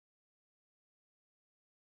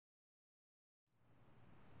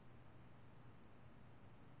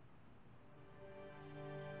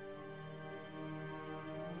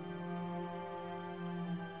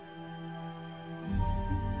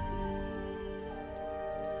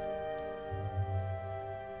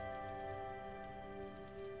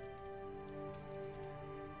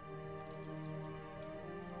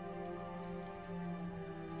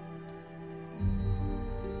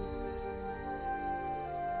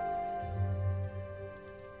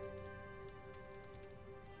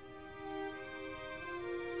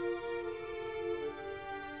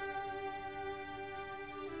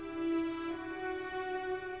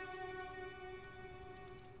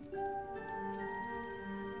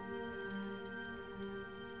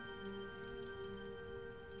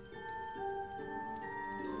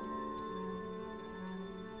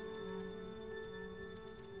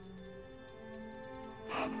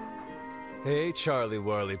Hey, Charlie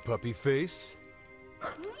Warley puppy face.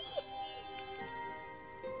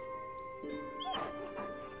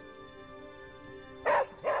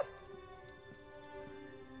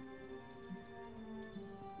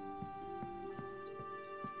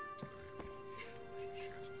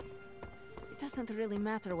 It doesn't really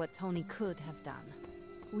matter what Tony could have done.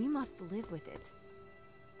 We must live with it.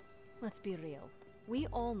 Let's be real. We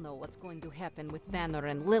all know what's going to happen with Banner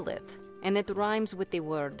and Lilith, and it rhymes with the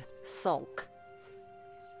word sulk.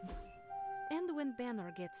 And when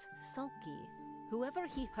Banner gets sulky, whoever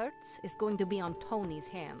he hurts is going to be on Tony's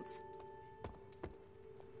hands.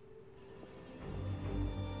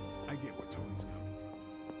 I get where Tony's coming.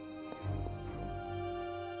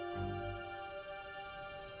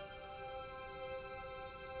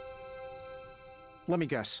 Let me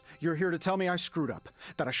guess. You're here to tell me I screwed up.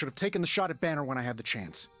 That I should have taken the shot at Banner when I had the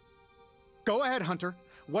chance. Go ahead, Hunter.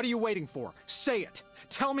 What are you waiting for? Say it.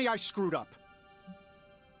 Tell me I screwed up.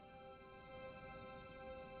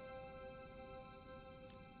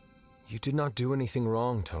 You did not do anything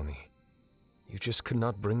wrong, Tony. You just could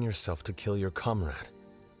not bring yourself to kill your comrade.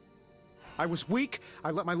 I was weak.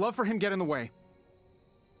 I let my love for him get in the way.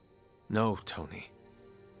 No, Tony.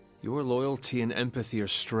 Your loyalty and empathy are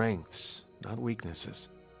strengths, not weaknesses.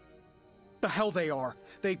 The hell they are.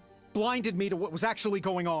 They blinded me to what was actually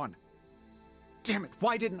going on. Damn it,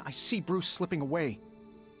 why didn't I see Bruce slipping away?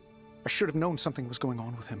 I should have known something was going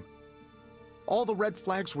on with him. All the red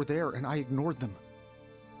flags were there, and I ignored them.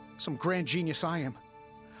 Some grand genius I am.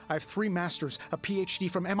 I have 3 masters, a PhD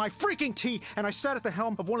from MI-freaking-T, and I sat at the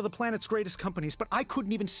helm of one of the planet's greatest companies, but I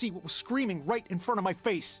couldn't even see what was screaming right in front of my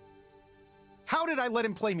face. How did I let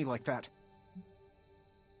him play me like that?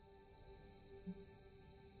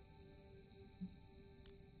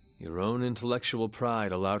 Your own intellectual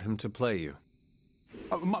pride allowed him to play you.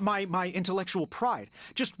 My intellectual pride?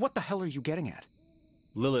 Just what the hell are you getting at?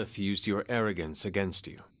 Lilith used your arrogance against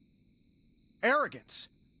you. Arrogance?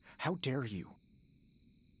 How dare you?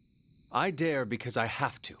 I dare because I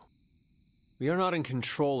have to. We are not in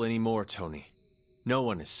control anymore, Tony. No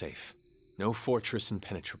one is safe. No fortress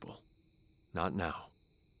impenetrable. Not now.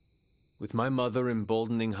 With my mother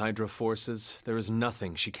emboldening Hydra forces, there is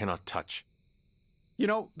nothing she cannot touch. You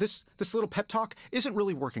know, this little pep talk isn't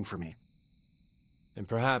really working for me. And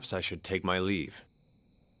perhaps I should take my leave.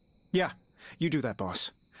 Yeah, you do that,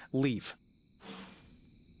 boss. Leave.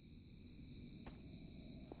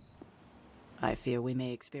 I fear we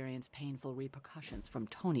may experience painful repercussions from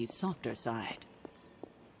Tony's softer side.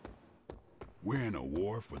 We're in a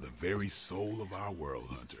war for the very soul of our world,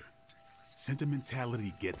 Hunter.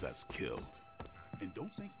 Sentimentality gets us killed. And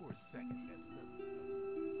don't think for a second that...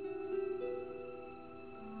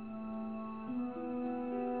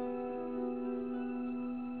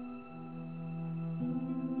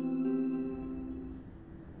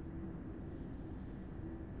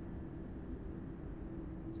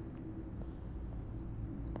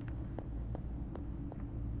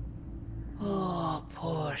 Oh,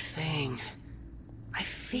 poor thing. I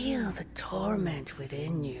feel the torment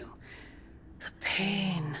within you. The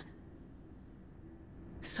pain.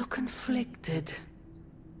 So conflicted.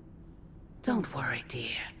 Don't worry,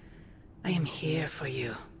 dear. I am here for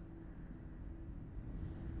you.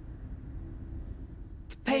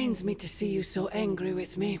 It pains me to see you so angry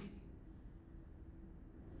with me.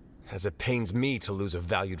 As it pains me to lose a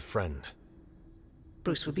valued friend.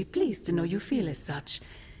 Bruce will be pleased to know you feel as such.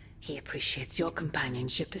 He appreciates your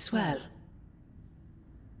companionship as well.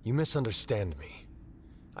 You misunderstand me.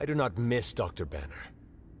 I do not miss Dr. Banner.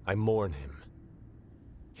 I mourn him.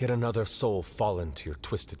 Yet another soul fallen to your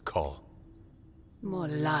twisted call. More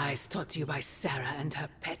lies taught to you by Sarah and her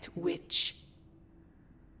pet witch.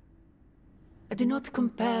 I do not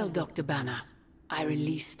compel Dr. Banner. I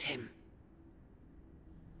released him.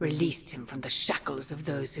 Released him from the shackles of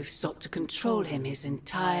those who've sought to control him his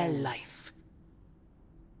entire life.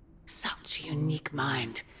 Such a unique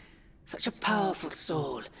mind. Such a powerful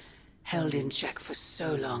soul. Held in check for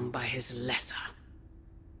so long by his lesser.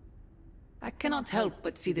 I cannot help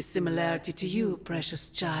but see the similarity to you, precious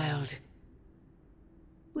child.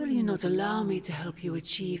 Will you not allow me to help you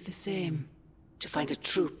achieve the same? To find a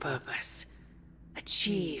true purpose.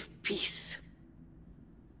 Achieve peace.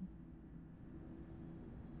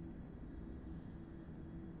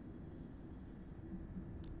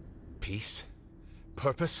 Peace?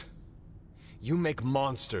 Purpose? You make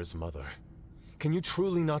monsters, Mother. Can you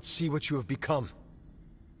truly not see what you have become?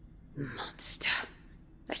 Monster.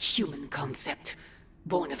 A human concept,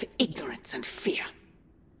 born of ignorance and fear.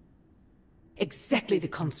 Exactly the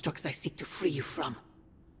constructs I seek to free you from.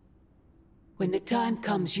 When the time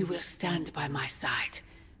comes, you will stand by my side,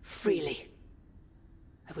 freely,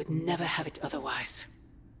 I would never have it otherwise.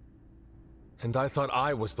 And I thought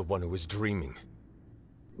I was the one who was dreaming.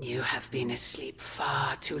 You have been asleep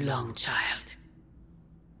far too long, child.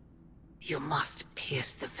 You must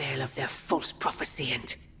pierce the veil of their false prophecy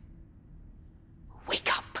and...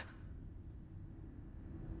 wake up!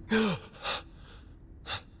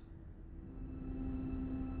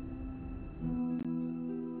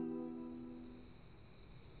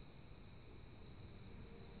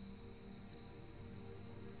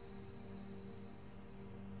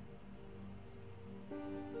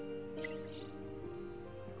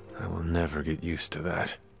 I will never get used to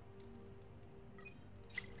that.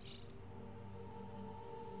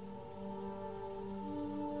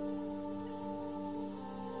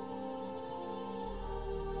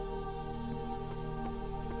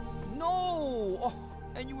 No! Oh,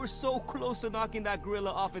 and you were so close to knocking that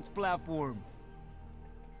gorilla off its platform.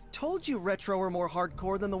 Told you Retro are more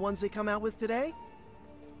hardcore than the ones they come out with today?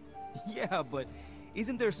 Yeah, but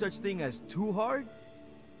isn't there such thing as too hard?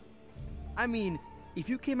 I mean, if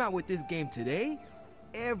you came out with this game today,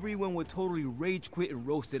 everyone would totally rage quit and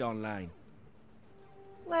roast it online.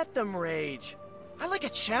 Let them rage. I like a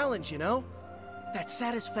challenge, you know? That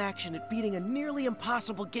satisfaction at beating a nearly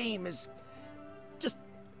impossible game is... just...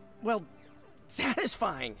 well,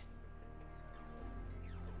 satisfying.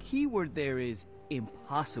 Keyword there is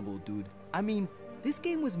impossible, dude. I mean, this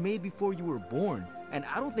game was made before you were born, and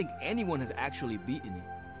I don't think anyone has actually beaten it.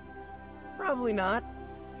 Probably not.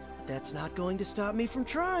 But that's not going to stop me from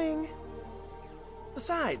trying.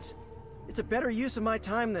 Besides, it's a better use of my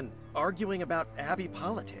time than arguing about Abbey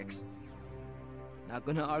politics. Not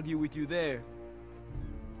gonna argue with you there.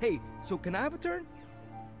 Hey, so can I have a turn?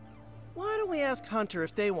 Why don't we ask Hunter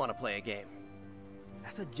if they want to play a game?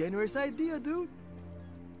 That's a generous idea, dude.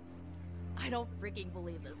 I don't freaking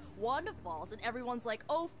believe this. Wanda falls and everyone's like,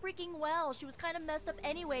 oh freaking well, she was kind of messed up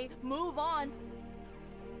anyway, move on.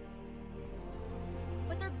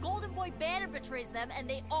 But their golden boy banner betrays them and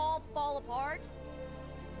they all fall apart?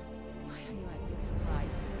 Why are you acting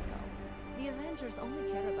surprised, Nico? The Avengers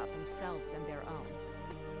only care about themselves and their own.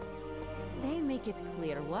 They make it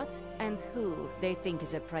clear what and who they think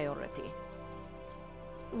is a priority.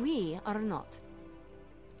 We are not.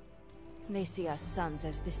 They see us sons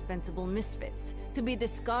as dispensable misfits, to be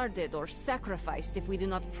discarded or sacrificed if we do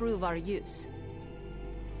not prove our use.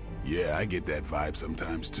 Yeah, I get that vibe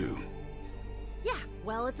sometimes too. Yeah,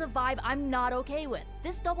 well, it's a vibe I'm not okay with.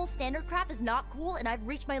 This double standard crap is not cool and I've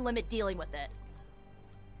reached my limit dealing with it.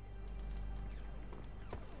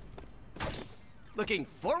 Looking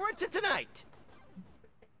forward to tonight!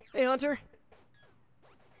 Hey, Hunter.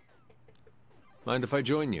 Mind if I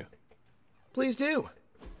join you? Please do.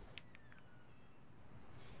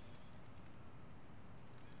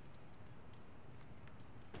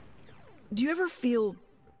 Do you ever feel,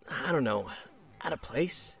 I don't know, out of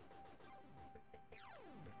place?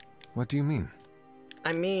 What do you mean?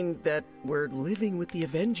 I mean that we're living with the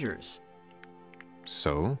Avengers.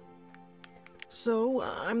 So? So,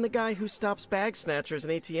 I'm the guy who stops bag snatchers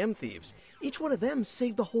and ATM thieves. Each one of them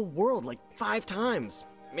saved the whole world like 5 times,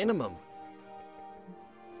 minimum.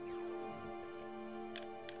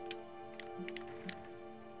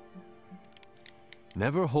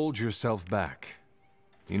 Never hold yourself back.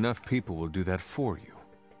 Enough people will do that for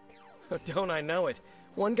you. Don't I know it?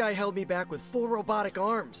 One guy held me back with 4 robotic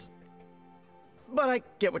arms. But I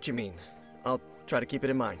get what you mean. I'll try to keep it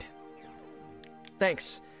in mind.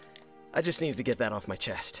 Thanks. I just needed to get that off my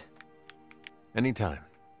chest. Anytime.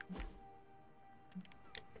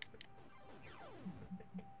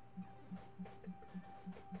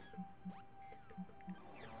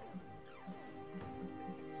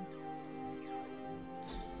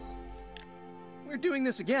 We're doing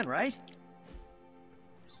this again, right?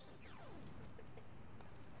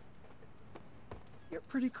 You're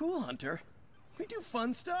pretty cool, Hunter. We do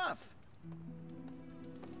fun stuff.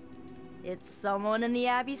 It's someone in the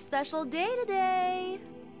Abbey's special day today.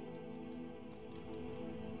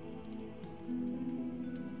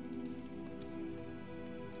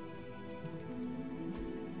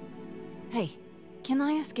 Hey, can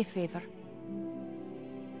I ask a favor?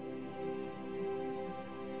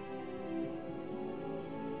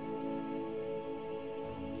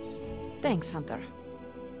 Thanks, Hunter.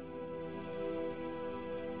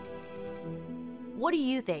 What do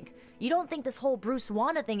you think? You don't think this whole Bruce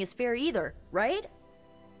Wanda thing is fair either, right?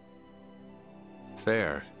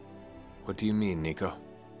 Fair? What do you mean, Nico?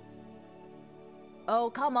 Oh,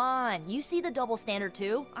 come on. You see the double standard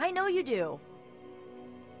too? I know you do.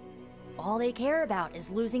 All they care about is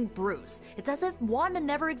losing Bruce. It's as if Wanda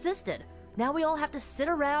never existed. Now we all have to sit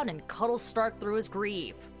around and cuddle Stark through his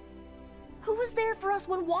grief. Who was there for us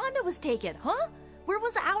when Wanda was taken, huh? Where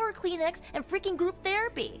was our Kleenex and freaking group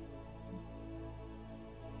therapy?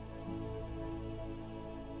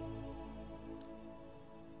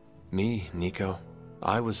 Me, Nico.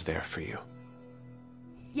 I was there for you.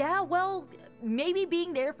 Yeah, well, maybe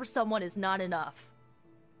being there for someone is not enough.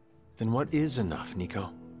 Then what is enough,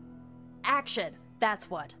 Nico? Action, that's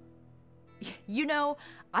what. You know,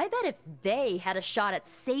 I bet if they had a shot at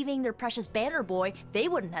saving their precious Banner Boy, they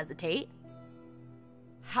wouldn't hesitate.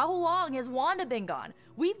 How long has Wanda been gone?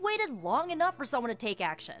 We've waited long enough for someone to take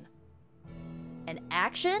action. And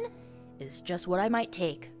action is just what I might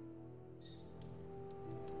take.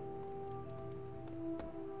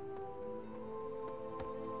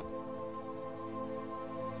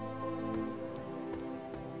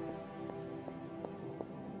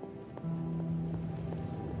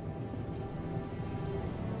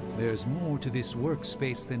 There's more to this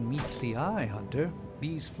workspace than meets the eye, Hunter.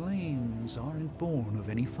 These flames aren't born of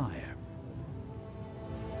any fire.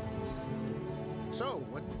 So,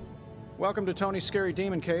 what? Welcome to Tony's Scary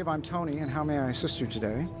Demon Cave. I'm Tony, and how may I assist you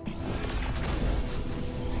today?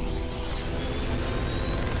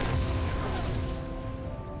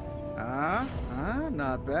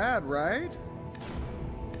 Not bad, right?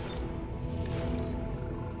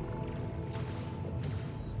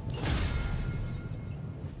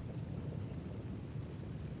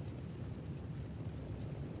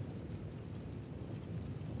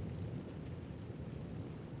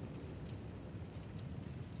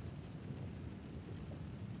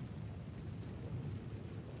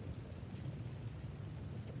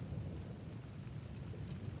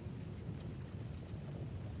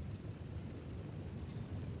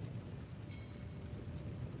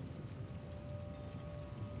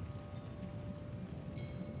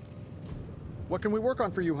 What can we work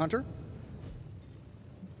on for you, Hunter?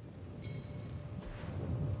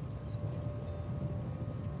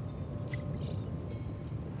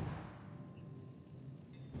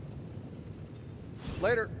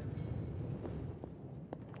 Later.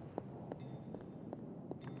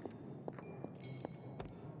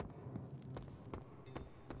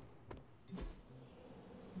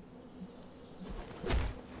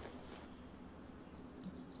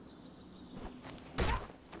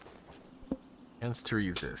 Hands to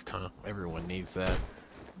resist, huh? Everyone needs that.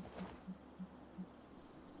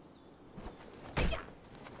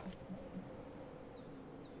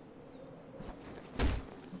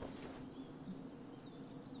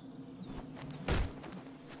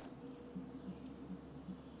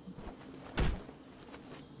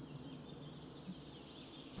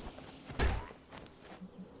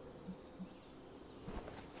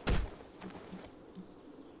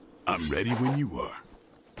 I'm ready when you are.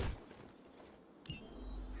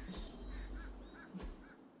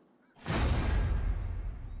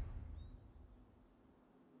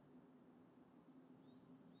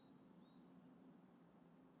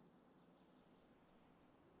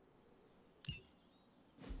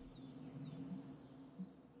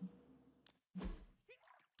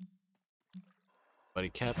 Buddy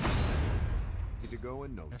Cap. Need to go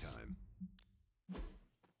in no time.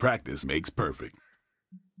 Practice makes perfect.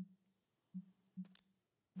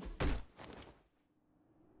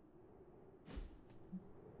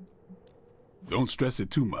 Don't stress it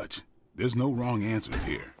too much. There's no wrong answers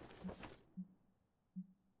here.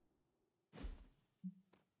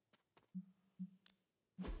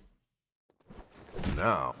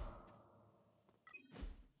 Now.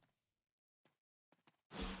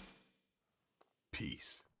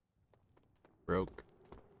 Peace. Broke.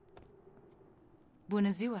 Bună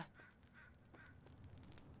ziua.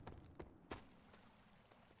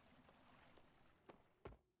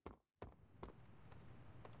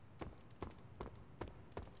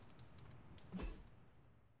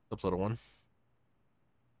 Up, little one.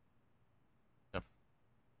 Yep.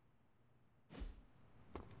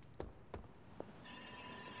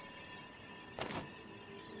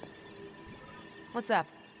 What's up?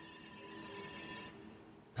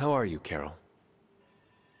 How are you, Carol?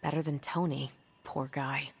 Better than Tony. Poor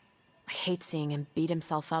guy. I hate seeing him beat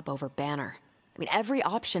himself up over Banner. I mean, every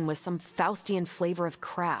option was some Faustian flavor of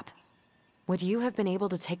crap. Would you have been able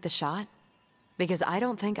to take the shot? Because I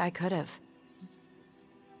don't think I could have.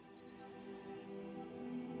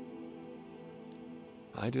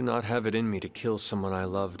 I do not have it in me to kill someone I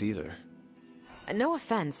loved either. No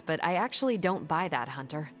offense, but I actually don't buy that,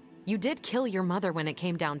 Hunter. You did kill your mother when it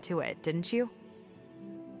came down to it, didn't you?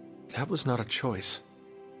 That was not a choice.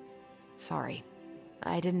 Sorry.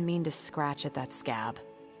 I didn't mean to scratch at that scab.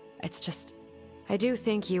 It's just... I do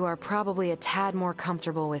think you are probably a tad more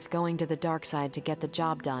comfortable with going to the dark side to get the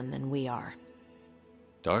job done than we are.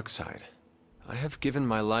 Dark side? I have given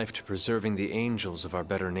my life to preserving the angels of our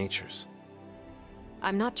better natures.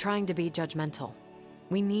 I'm not trying to be judgmental.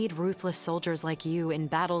 We need ruthless soldiers like you in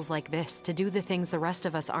battles like this to do the things the rest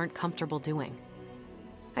of us aren't comfortable doing.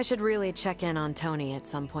 I should really check in on Tony at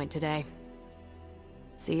some point today.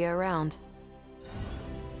 See you around.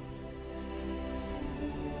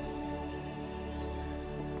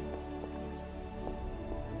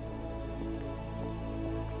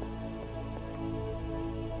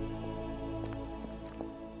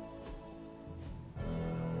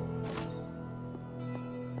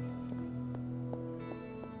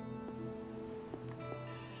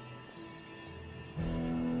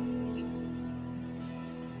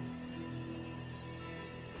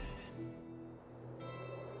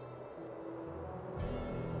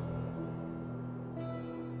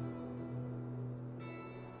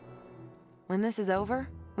 When this is over,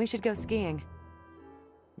 we should go skiing.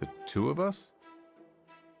 The two of us?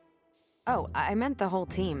 Oh, I meant the whole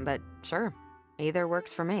team, but sure. Either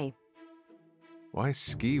works for me. Why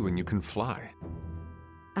ski when you can fly?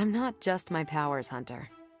 I'm not just my powers hunter.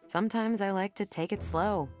 Sometimes I like to take it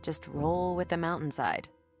slow, just roll with the mountainside.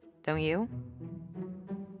 Don't you?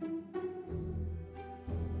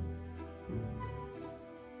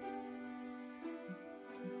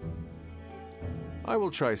 I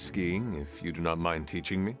will try skiing if you do not mind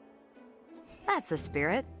teaching me. That's the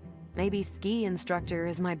spirit. Maybe ski instructor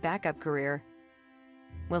is my backup career.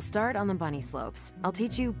 We'll start on the bunny slopes. I'll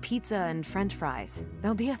teach you pizza and french fries.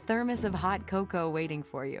 There'll be a thermos of hot cocoa waiting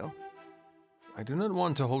for you. I do not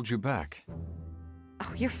want to hold you back.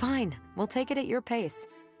 Oh, you're fine. We'll take it at your pace.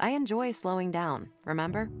 I enjoy slowing down,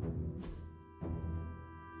 remember?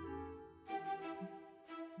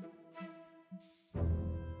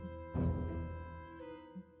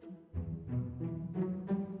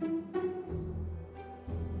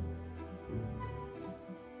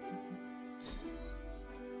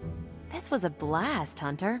 This was a blast,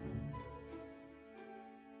 Hunter.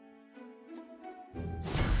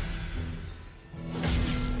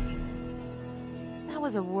 That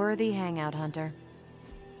was a worthy hangout, Hunter.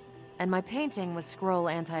 And my painting was scroll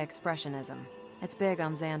anti-expressionism. It's big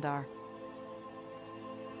on Xandar.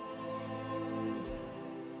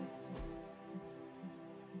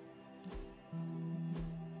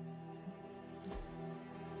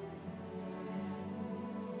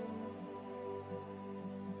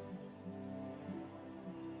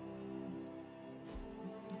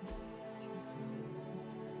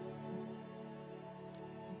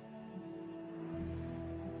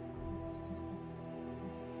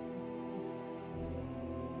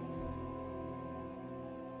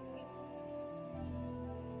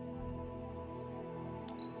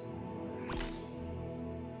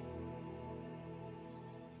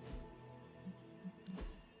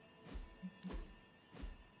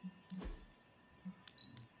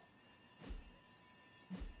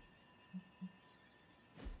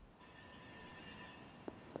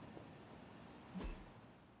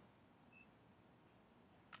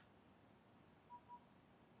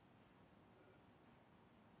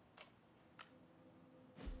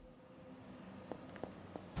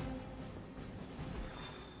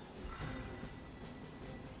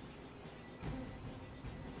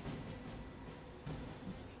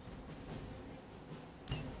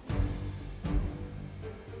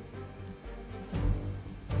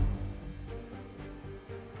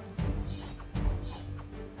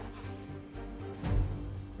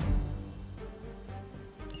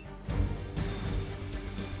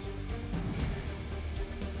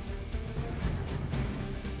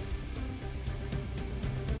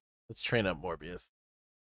 Let's train up Morbius.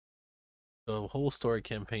 The whole story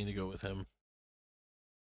campaign to go with him.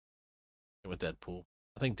 And with Deadpool.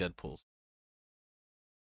 I think Deadpool's.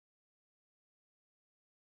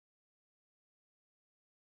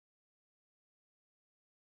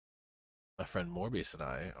 My friend Morbius and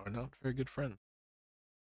I are not very good friends.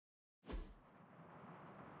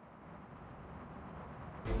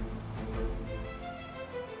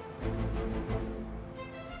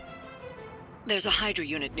 There's a Hydra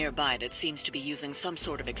unit nearby that seems to be using some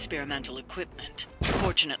sort of experimental equipment.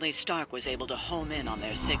 Fortunately, Stark was able to home in on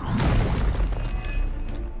their signal.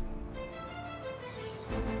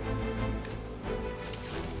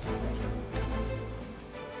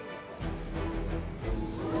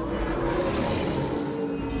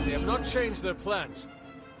 They have not changed their plans.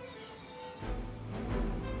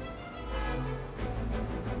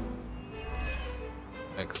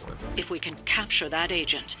 Excellent. If we can capture that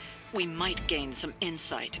agent, we might gain some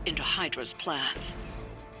insight into Hydra's plans.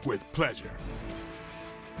 With pleasure.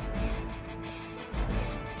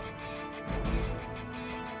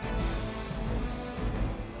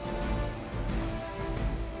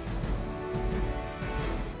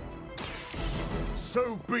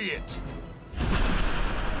 So be it.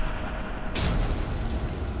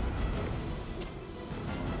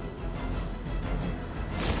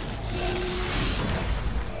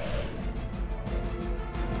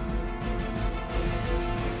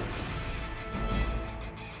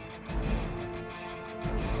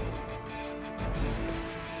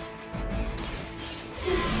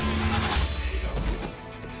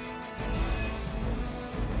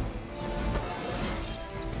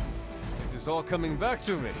 It's all coming back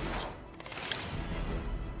to me.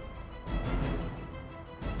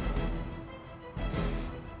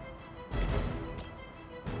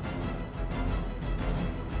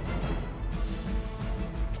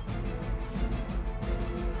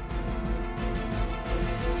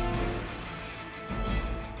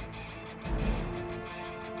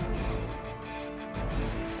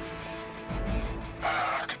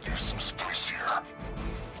 I could use some space here.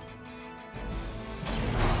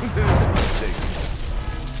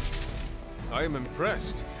 I am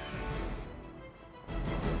impressed.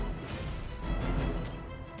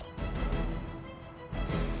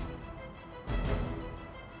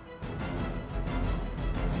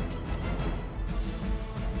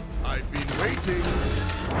 I've been waiting.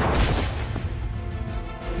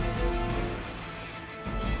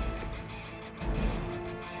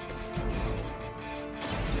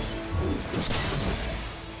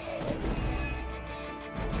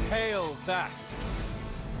 Hail that!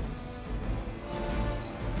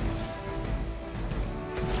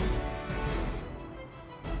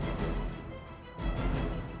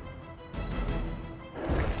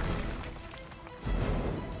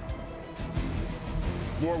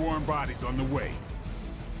 More warm bodies on the way.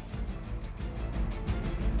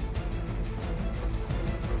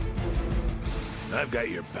 I've got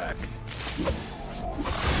your back.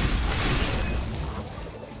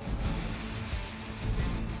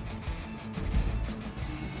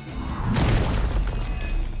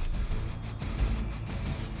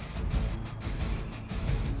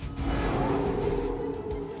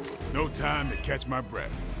 No time to catch my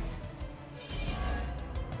breath.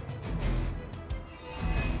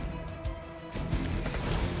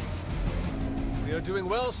 We are doing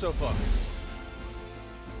well so far.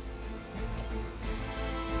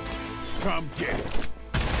 Come get it.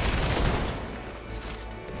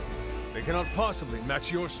 They cannot possibly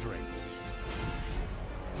match your strength.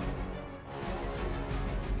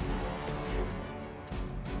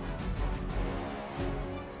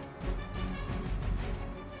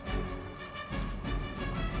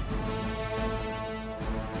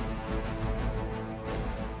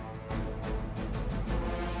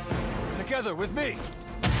 Together with me!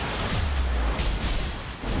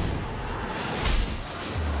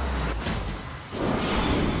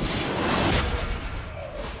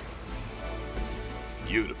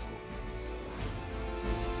 Beautiful.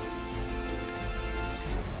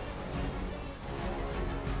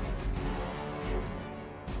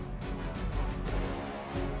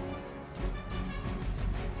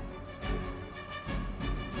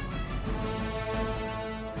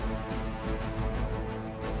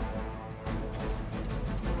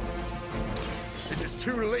 It is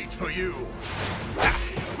too late for you.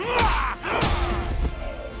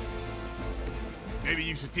 Maybe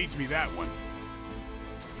you should teach me that one.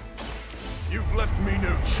 You've left me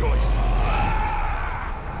no choice.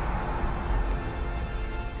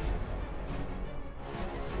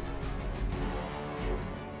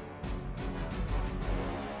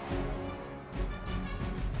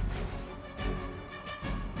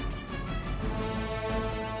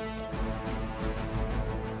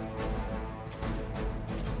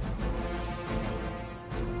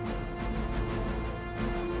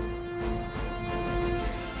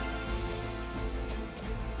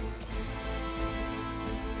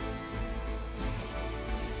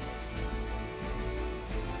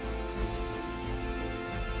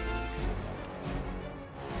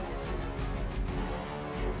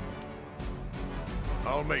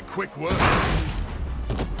 I'll make quick work.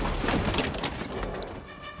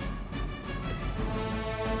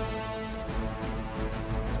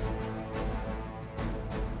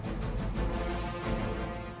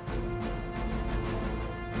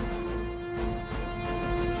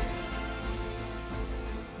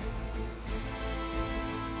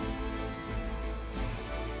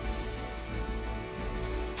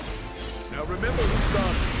 Now remember who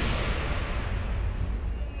started.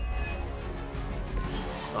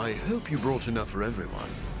 I hope you brought enough for everyone.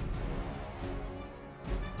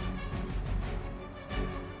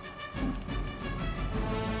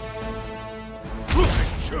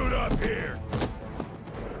 Shoot up here!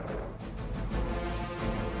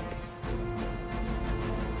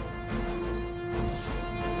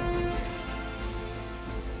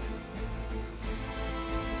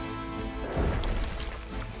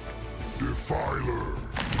 Defiler!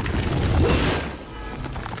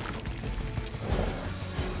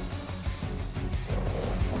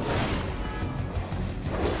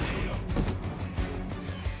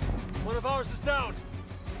 One of ours is down!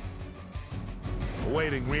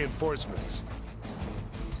 Awaiting reinforcements.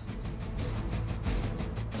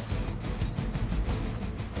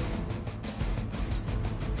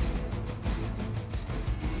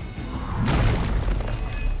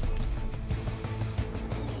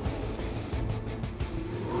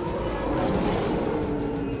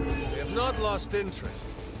 We have not lost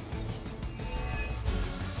interest.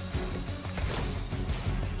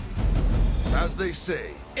 As they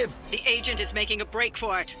say, if The agent is making a break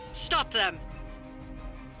for it. Stop them!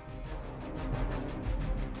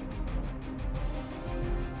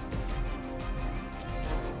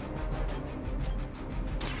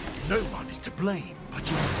 no one is to blame but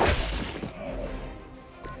yourself.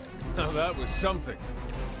 Now that was something.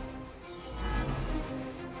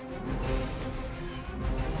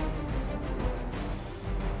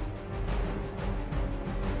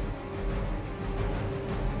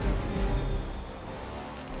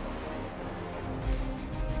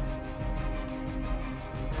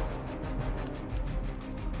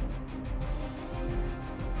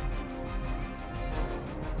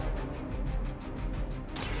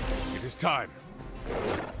 It is time.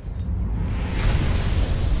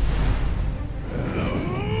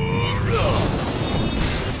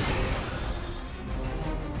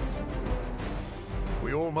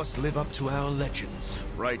 We all must live up to our legends,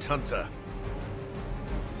 right, Hunter?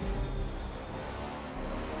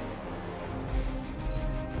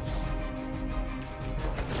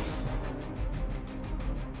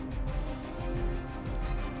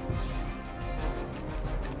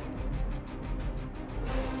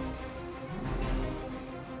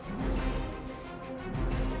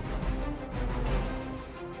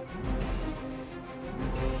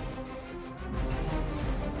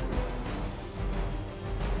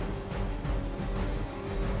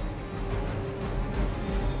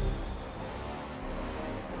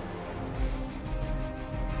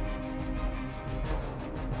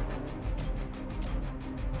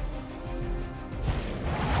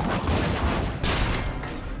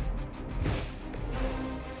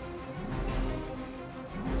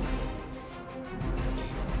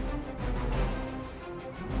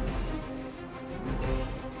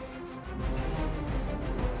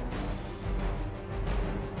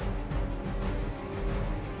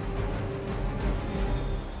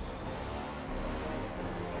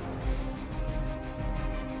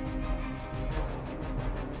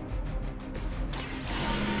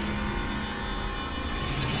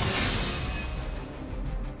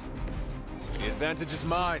 The advantage is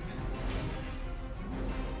mine.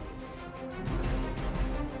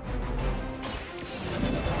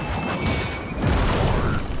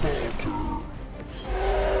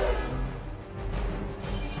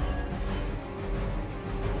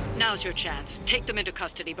 Now's your chance. Take them into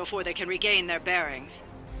custody before they can regain their bearings.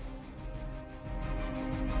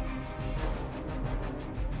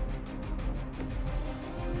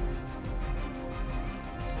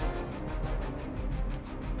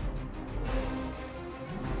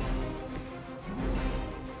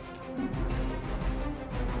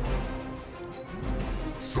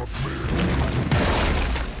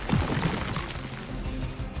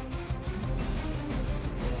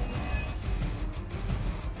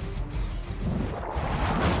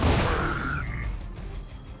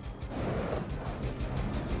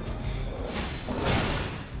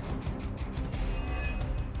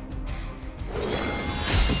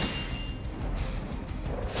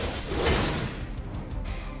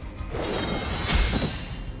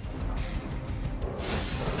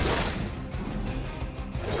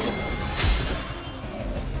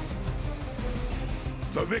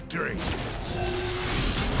 For victory!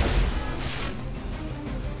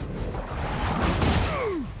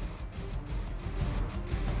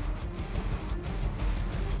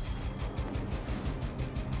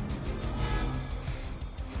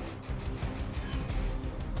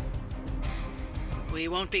 We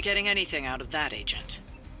won't be getting anything out of that, Agent.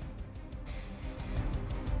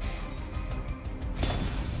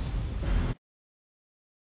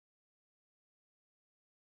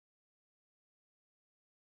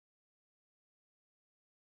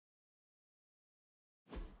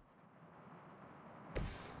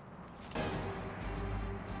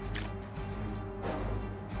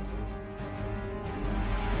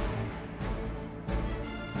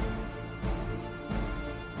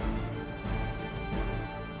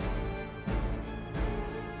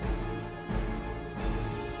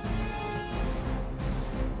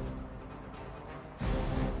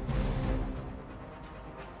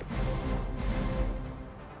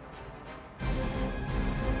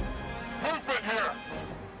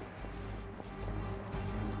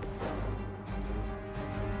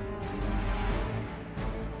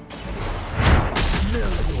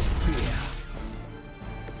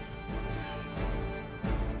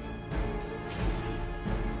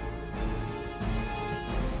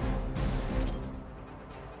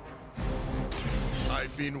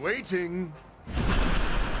 been waiting.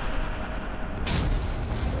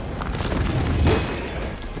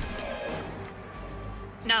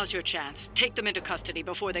 Now's your chance. Take them into custody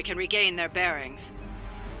before they can regain their bearings.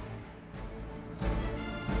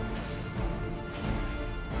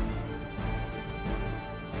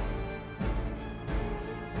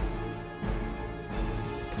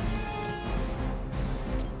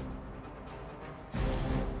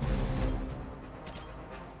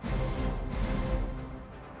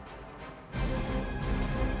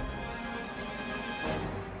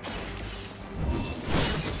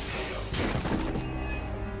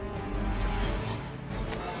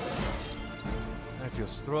 You're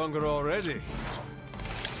stronger already.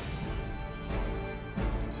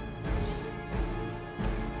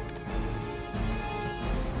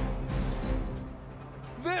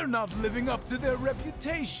 They're not living up to their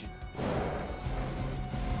reputation.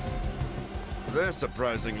 They're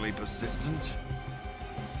surprisingly persistent.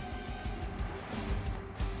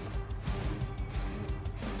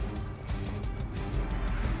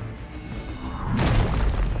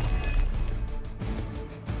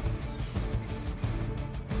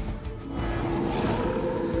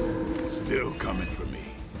 Still coming for me.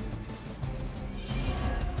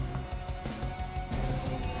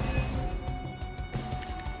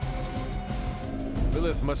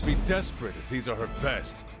 Lilith must be desperate if these are her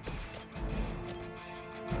best.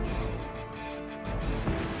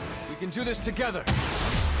 We can do this together.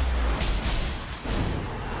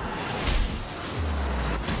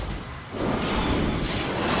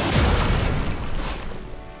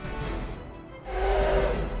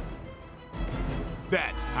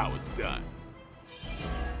 That's how it's done.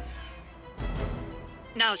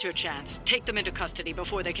 Now's your chance. Take them into custody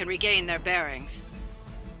before they can regain their bearings.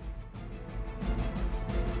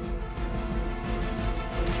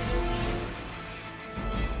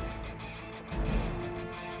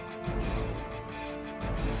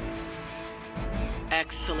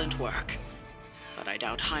 Excellent work. But I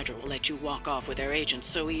doubt Hydra will let you walk off with their agents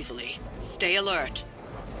so easily. Stay alert.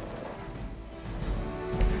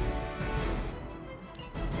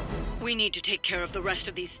 We need to take care of the rest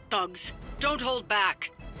of these thugs. Don't hold back.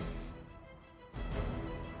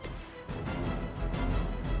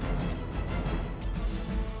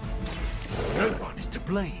 No one is to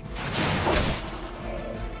blame.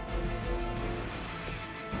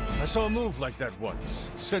 I saw a move like that once,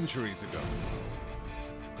 centuries ago.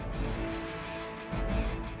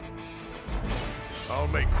 I'll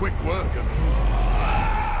make quick work of it.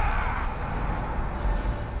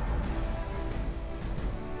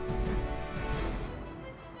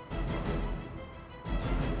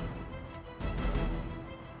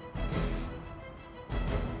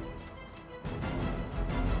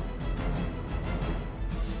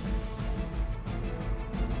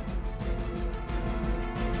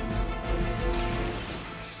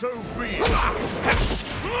 So be it.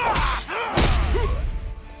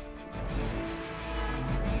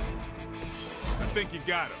 I think you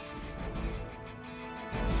got him.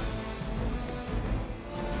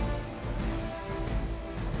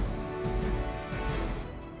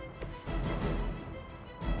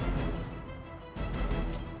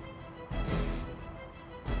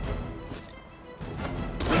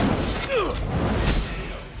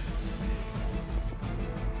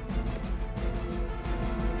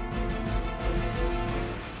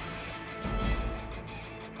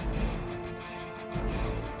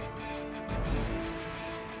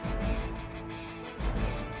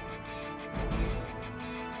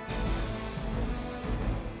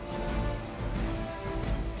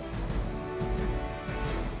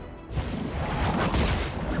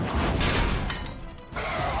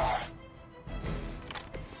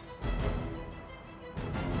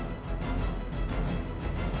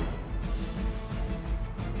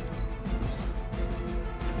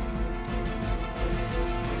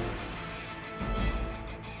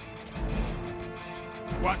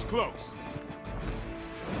 Watch close.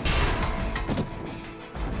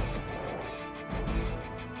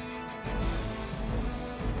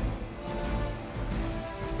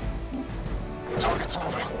 Target's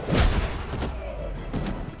moving.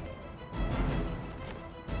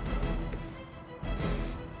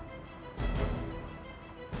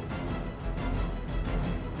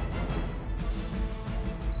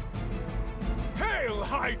 Hail,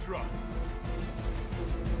 Hydra!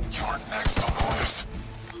 You're next on the list.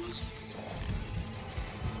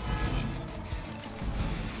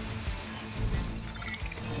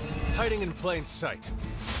 Hiding in plain sight.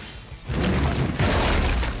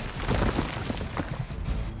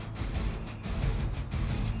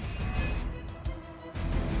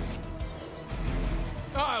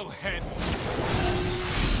 I'll handle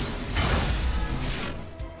it.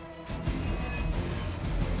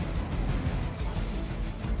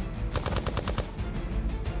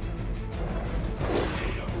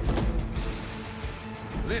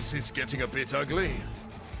 This is getting a bit ugly.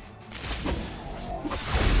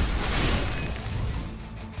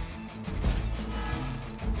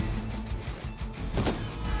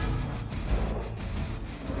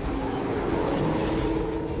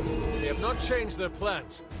 They have not changed their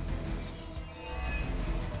plans.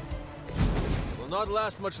 Will not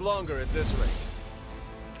last much longer at this rate.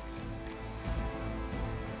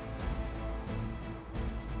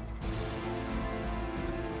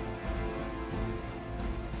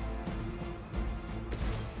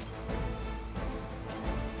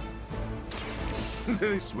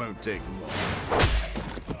 This won't take long.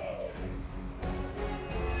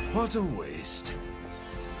 What a waste.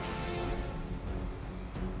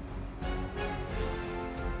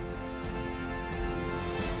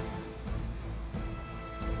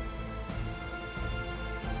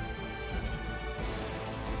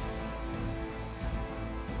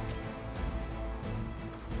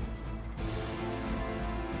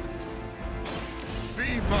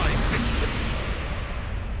 Be my victim.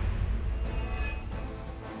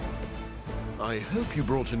 I hope you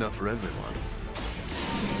brought enough for everyone.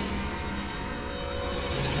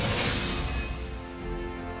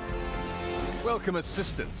 Welcome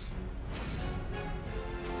assistance.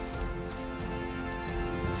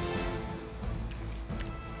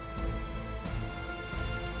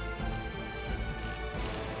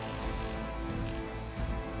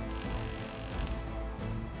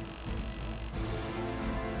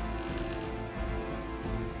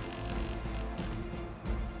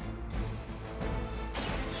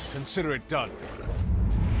 Consider it done.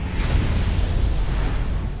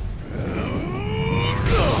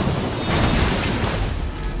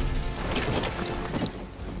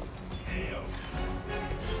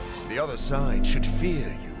 The other side should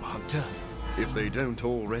fear you, Hunter, if they don't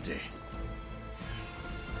already.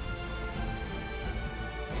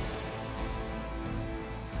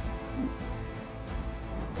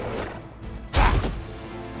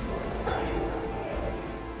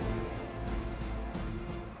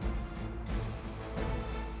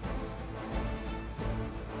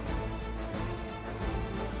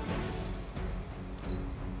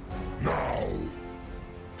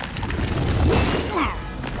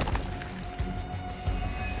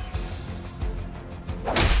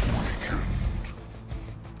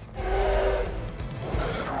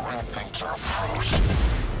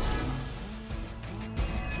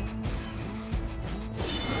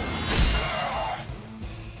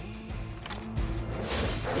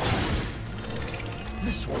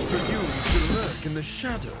 This one presumes to lurk in the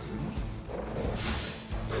shadow.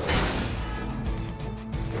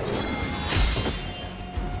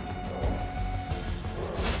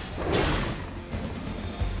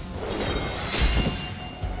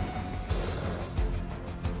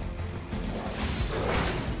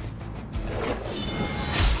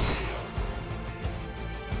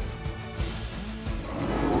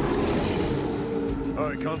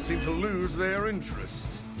 I can't seem to lose their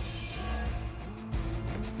interest.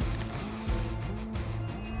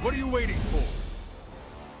 What are you waiting for?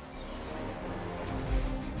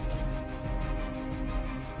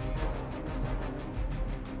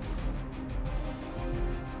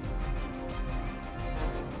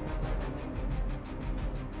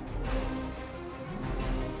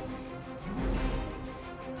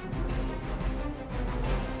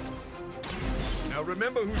 Now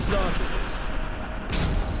remember who started this.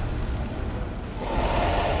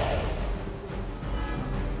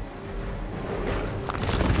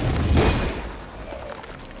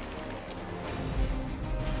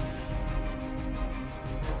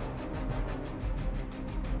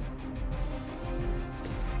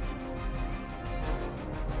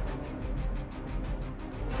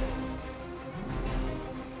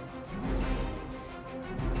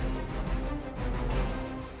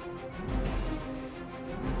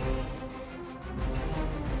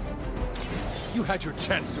 You had your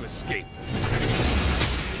chance to escape.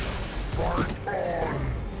 Fight on!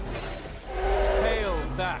 Hail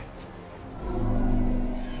that!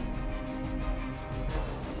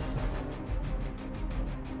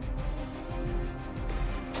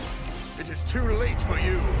 It is too late for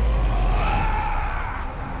you.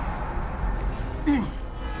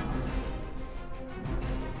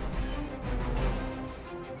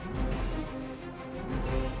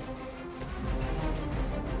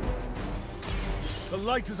 The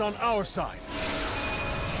light is on our side.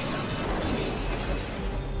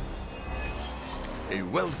 A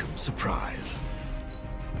welcome surprise.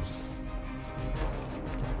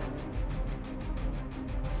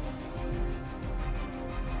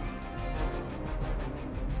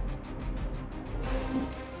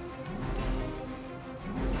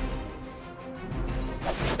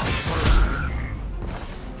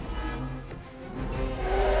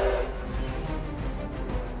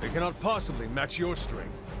 cannot possibly match your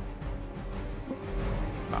strength.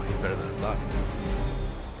 Wow, he's better than I thought.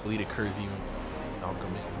 Bleed occurs even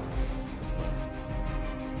alchemy. That's fine.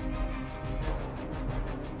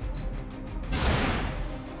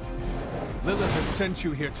 Lilith has sent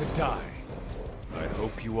you here to die. I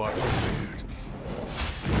hope you are prepared.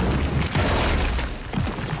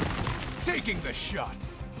 Taking the shot.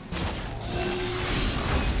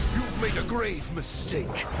 You've made a grave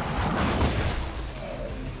mistake.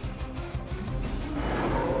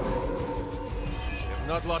 You have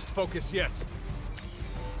not lost focus yet.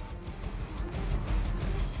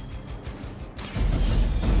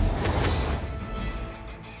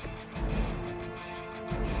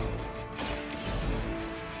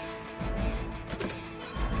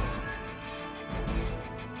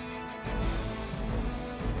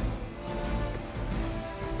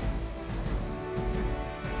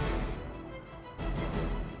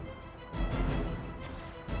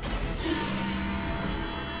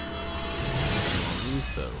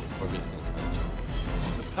 So, we're just gonna catch him.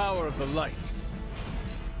 The power of the light.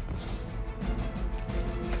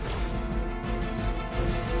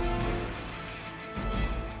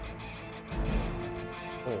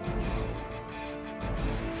 Oh.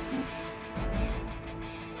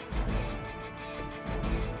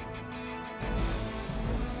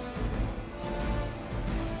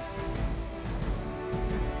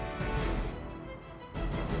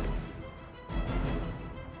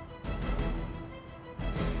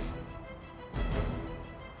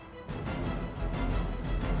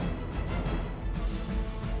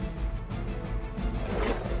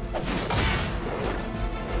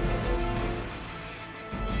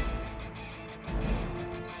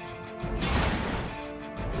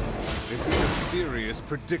 This is a serious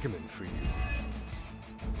predicament for you.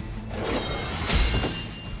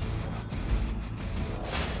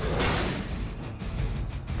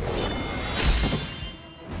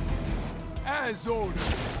 As ordered.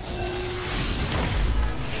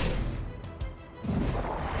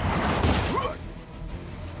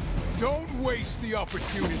 Don't waste the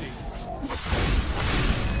opportunity.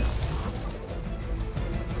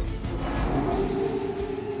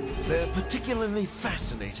 They're particularly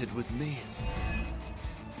fascinated with me.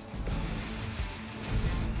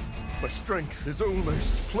 My strength is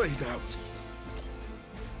almost played out.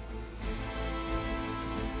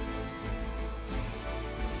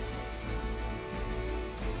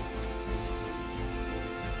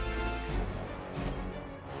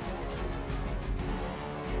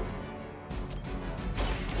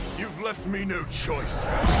 You've left me no choice.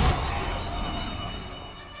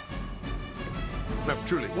 Now,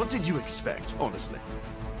 truly, what did you expect, honestly?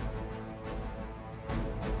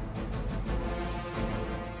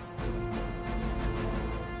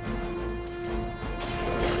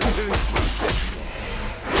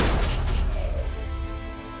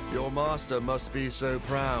 Your master must be so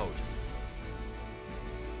proud.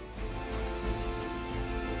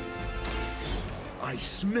 I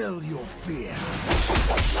smell your fear.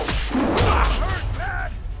 Hurt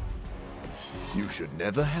bad! You should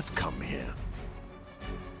never have come here.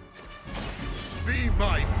 Be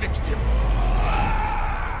my victim!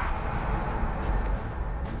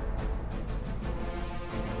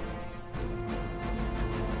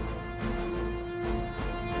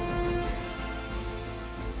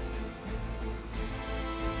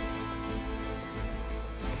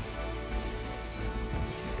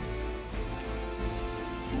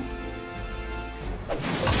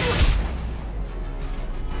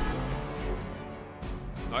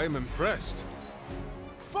 I am impressed.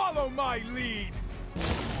 Follow my lead!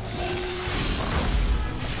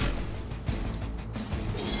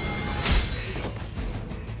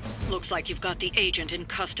 Looks like you've got the agent in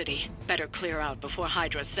custody. Better clear out before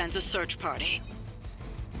Hydra sends a search party.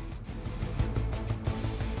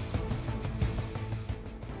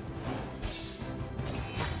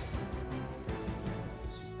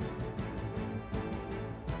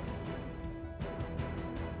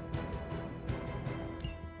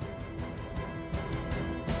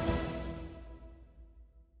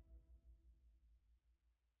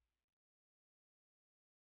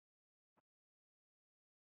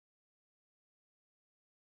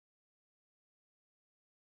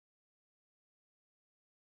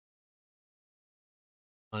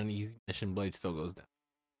 On an easy mission, blade still goes down.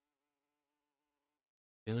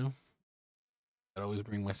 You know? I'd always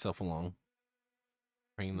bring myself along.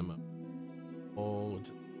 Bringing them up. Oh,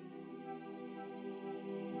 just...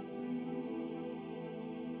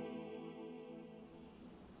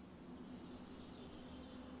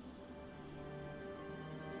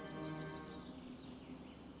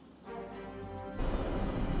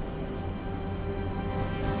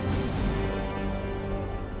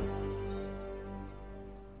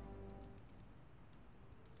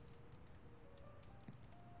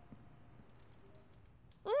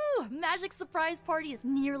 magic surprise party is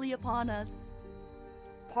nearly upon us.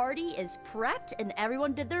 Party is prepped and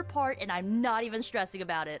everyone did their part, and I'm not even stressing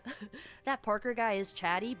about it. That Parker guy is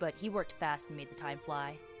chatty, but he worked fast and made the time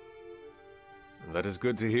fly. That is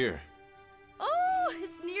good to hear. Oh,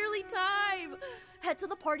 it's nearly time! Head to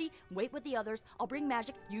the party, wait with the others, I'll bring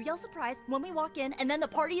magic, you yell surprise when we walk in, and then the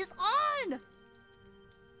party is on!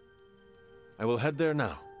 I will head there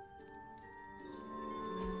now.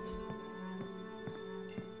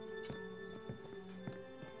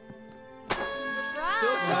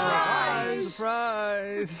 Surprise!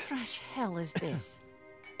 Surprise! What fresh hell is this?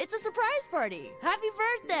 It's a surprise party! Happy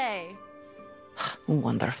birthday!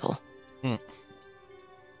 Wonderful.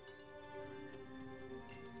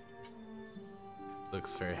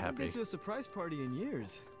 Looks very I haven't happy. been to a surprise party in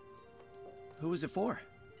years. Who was it for?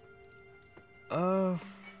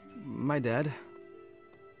 My dad.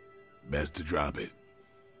 Best to drop it.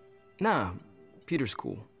 Nah, Peter's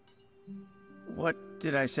cool. What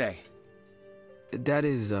did I say? Dad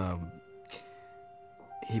is,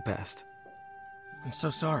 he passed. I'm so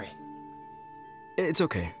sorry. It's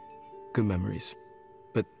okay. Good memories.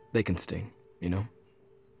 But they can sting, you know?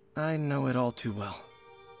 I know it all too well.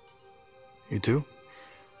 You too?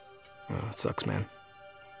 Oh, it sucks, man.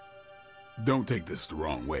 Don't take this the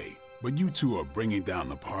wrong way, but you two are bringing down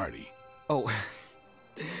the party. Oh,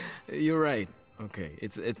 you're right. Okay,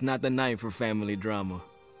 it's not the night for family drama.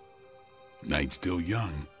 Night's still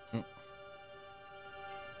young.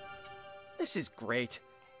 This is great.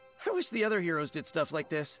 I wish the other heroes did stuff like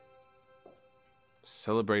this.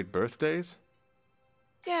 Celebrate birthdays?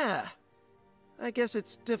 Yeah. I guess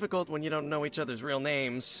it's difficult when you don't know each other's real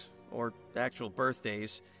names, or actual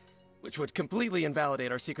birthdays, which would completely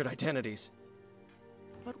invalidate our secret identities.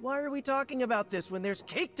 But why are we talking about this when there's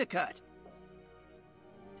cake to cut?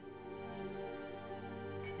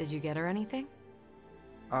 Did you get her anything?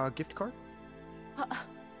 Gift card?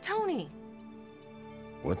 Tony!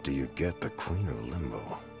 What do you get the Queen of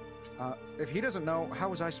Limbo? If he doesn't know, how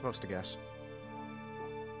was I supposed to guess?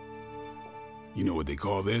 You know what they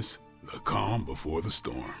call this? The calm before the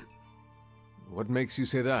storm. What makes you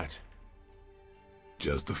say that?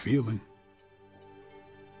 Just a feeling.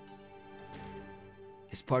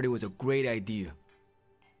 This party was a great idea.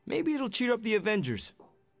 Maybe it'll cheer up the Avengers.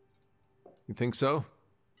 You think so?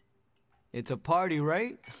 It's a party,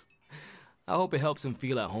 right? I hope it helps them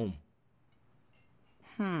feel at home.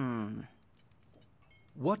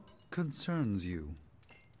 What concerns you?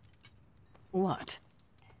 What?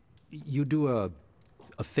 You do a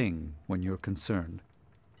thing when you're concerned.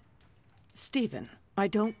 Stephen, I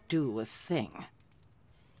don't do a thing.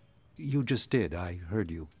 You just did, I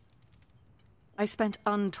heard you. I spent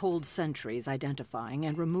untold centuries identifying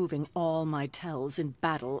and removing all my tells in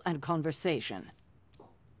battle and conversation.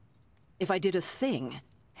 If I did a thing,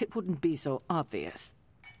 it wouldn't be so obvious.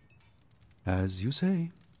 As you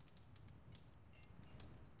say.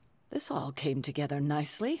 This all came together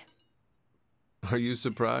nicely. Are you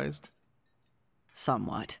surprised?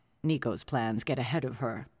 Somewhat. Nico's plans get ahead of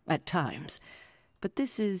her, at times. But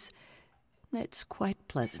it's quite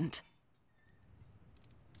pleasant.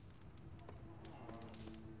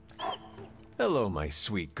 Hello, my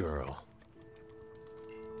sweet girl.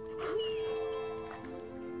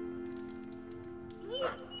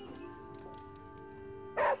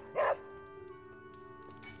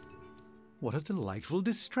 What a delightful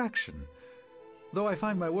distraction. Though I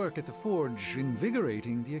find my work at the forge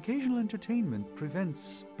invigorating, the occasional entertainment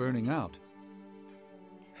prevents burning out.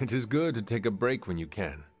 It is good to take a break when you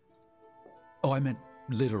can. Oh, I meant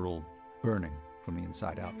literal burning from the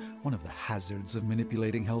inside out. One of the hazards of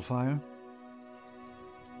manipulating hellfire.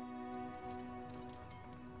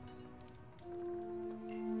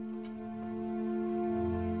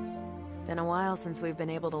 Been a while since we've been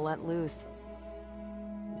able to let loose.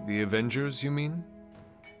 The Avengers, you mean?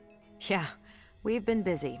 Yeah, we've been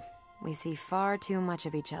busy. We see far too much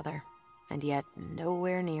of each other, and yet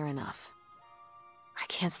nowhere near enough. I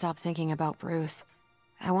can't stop thinking about Bruce.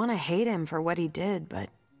 I want to hate him for what he did, but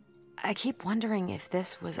I keep wondering if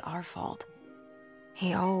this was our fault.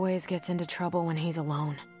 He always gets into trouble when he's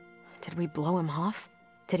alone. Did we blow him off?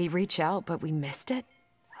 Did he reach out, but we missed it?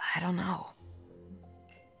 I don't know.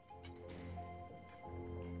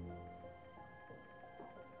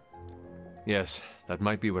 Yes, that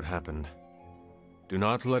might be what happened. Do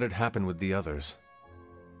not let it happen with the others.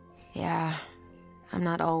 Yeah, I'm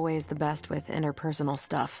not always the best with interpersonal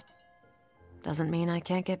stuff. Doesn't mean I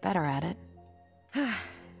can't get better at it.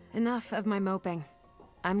 Enough of my moping.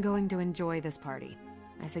 I'm going to enjoy this party.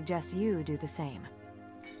 I suggest you do the same.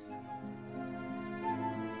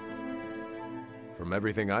 From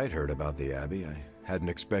everything I'd heard about the Abbey, I Hadn't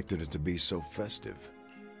expected it to be so festive.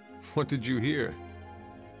 What did you hear?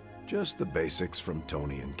 Just the basics from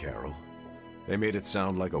Tony and Carol. They made it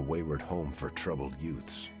sound like a wayward home for troubled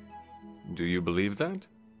youths. Do you believe that?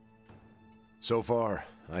 So far,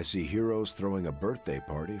 I see heroes throwing a birthday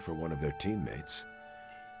party for one of their teammates.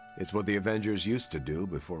 It's what the Avengers used to do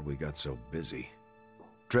before we got so busy.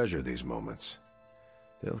 Treasure these moments.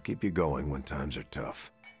 They'll keep you going when times are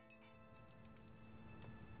tough.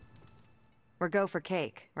 We're go for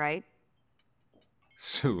cake, right?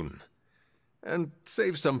 Soon. And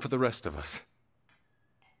save some for the rest of us.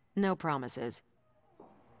 No promises.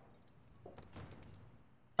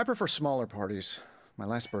 I prefer smaller parties. My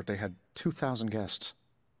last birthday had 2,000 guests.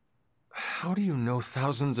 How do you know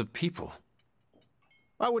thousands of people?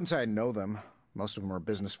 I wouldn't say I know them. Most of them are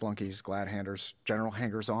business flunkies, glad-handers, general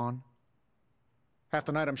hangers-on. Half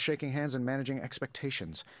the night I'm shaking hands and managing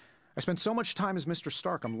expectations. I spend so much time as Mr.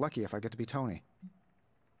 Stark, I'm lucky if I get to be Tony.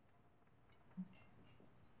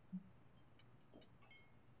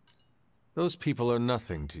 Those people are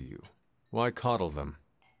nothing to you. Why coddle them?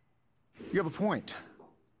 You have a point.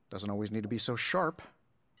 Doesn't always need to be so sharp.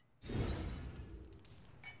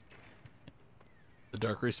 The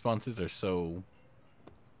dark responses are so...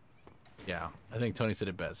 Yeah, I think Tony said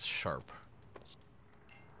it best. Sharp.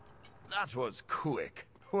 That was quick.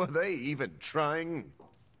 Were they even trying?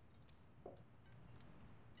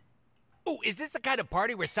 Oh, is this the kind of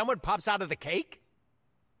party where someone pops out of the cake?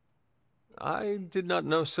 I did not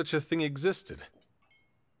know such a thing existed.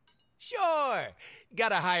 Sure.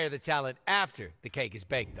 Gotta hire the talent after the cake is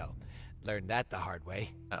baked, though. Learned that the hard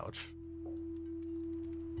way. Ouch.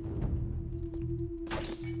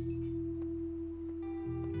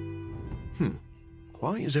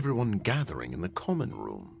 Why is everyone gathering in the common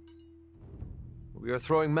room? We are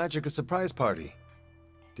throwing Magic a surprise party.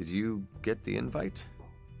 Did you get the invite?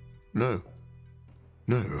 No.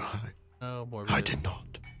 No, I did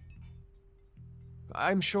not.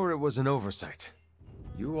 I'm sure it was an oversight.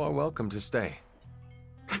 You are welcome to stay.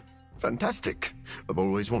 Fantastic. I've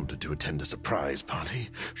always wanted to attend a surprise party.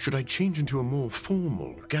 Should I change into a more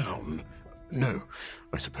formal gown? No,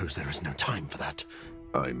 I suppose there is no time for that.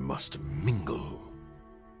 I must mingle.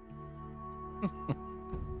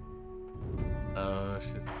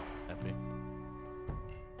 She's happy.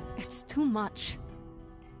 It's too much.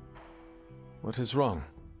 What is wrong?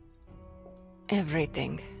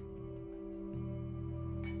 Everything.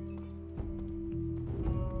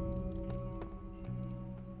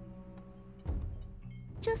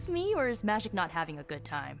 Just me, or is Magic not having a good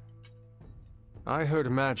time? I heard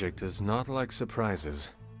Magic does not like surprises.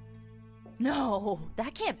 No,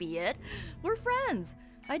 that can't be it. We're friends.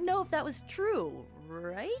 I'd know if that was true,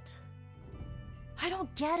 right? I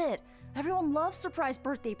don't get it. Everyone loves surprise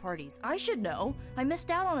birthday parties. I should know. I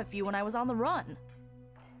missed out on a few when I was on the run.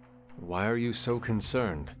 Why are you so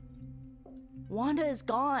concerned? Wanda is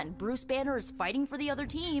gone. Bruce Banner is fighting for the other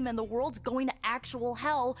team, and the world's going to actual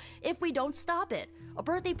hell if we don't stop it. A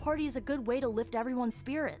birthday party is a good way to lift everyone's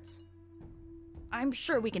spirits. I'm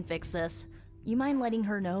sure we can fix this. You mind letting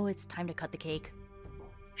her know it's time to cut the cake?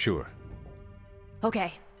 Sure.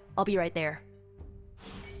 Okay, I'll be right there.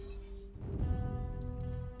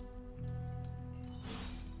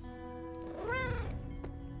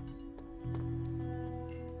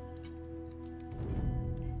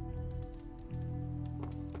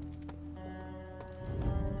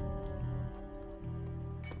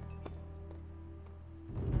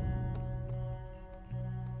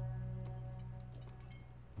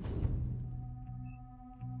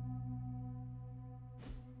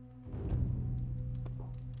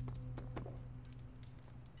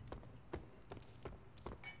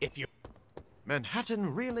 If you...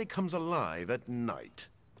 Manhattan really comes alive at night.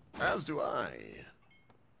 As do I.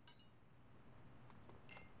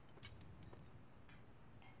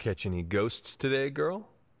 Catch any ghosts today, girl?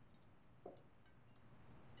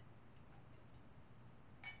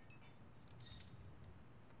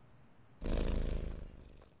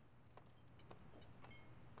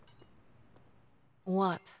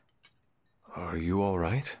 What? Are you all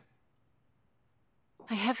right?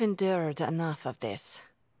 I have endured enough of this.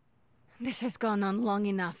 This has gone on long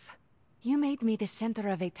enough. You made me the center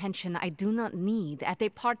of attention I do not need at a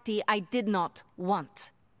party I did not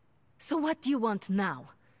want. So what do you want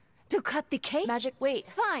now? To cut the cake? Magic, wait.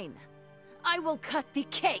 Fine. I will cut the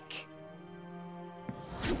cake.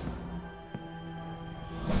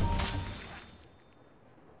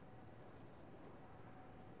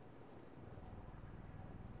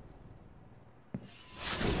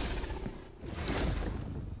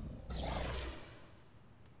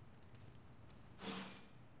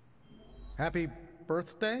 Happy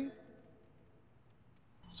birthday?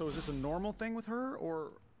 So is this a normal thing with her,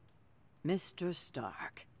 or... Mr.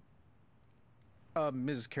 Stark.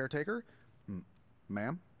 Ms. Caretaker?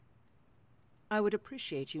 Ma'am? I would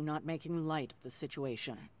appreciate you not making light of the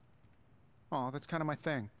situation. Aw, that's kind of my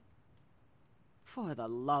thing. For the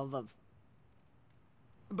love of...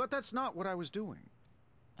 But that's not what I was doing.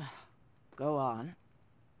 Go on.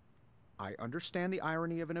 I understand the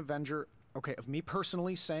irony of an Avenger, okay, of me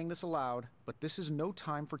personally saying this aloud, but this is no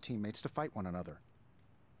time for teammates to fight one another.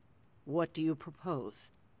 What do you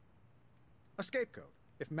propose? A scapegoat.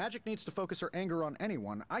 If Magic needs to focus her anger on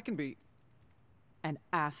anyone, I can be... An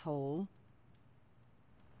asshole?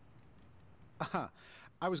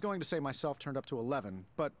 I was going to say myself turned up to 11,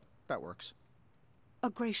 but that works.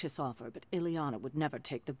 A gracious offer, but Ileana would never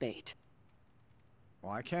take the bait.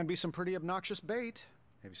 Well, I can be some pretty obnoxious bait.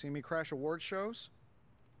 Have you seen me crash award shows?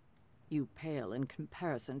 You pale in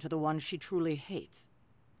comparison to the one she truly hates.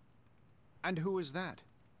 And who is that?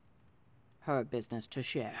 Her business to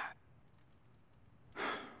share.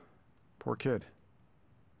 Poor kid.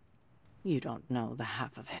 You don't know the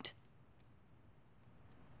half of it.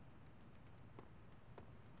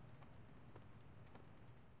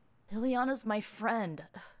 Ileana's my friend.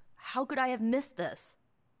 How could I have missed this?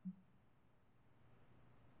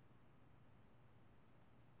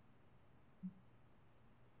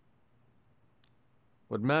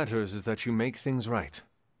 What matters is that you make things right.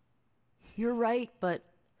 You're right, but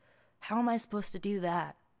how am I supposed to do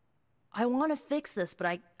that? I want to fix this, but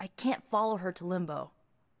I can't follow her to Limbo.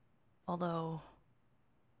 Although,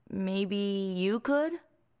 maybe you could?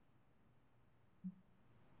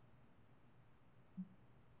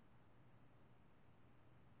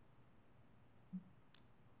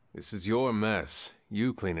 This is your mess.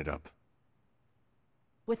 You clean it up.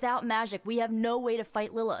 Without magic, we have no way to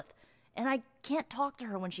fight Lilith. And I can't talk to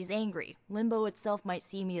her when she's angry. Limbo itself might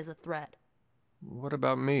see me as a threat. What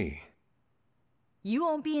about me? You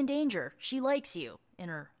won't be in danger. She likes you, in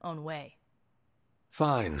her own way.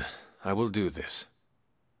 Fine. I will do this.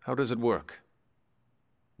 How does it work?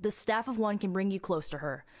 The Staff of One can bring you close to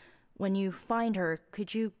her. When you find her,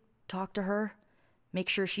 could you talk to her? Make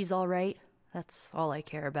sure she's all right? That's all I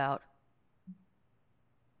care about.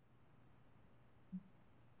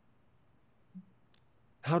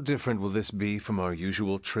 How different will this be from our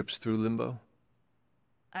usual trips through Limbo?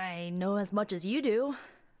 I know as much as you do.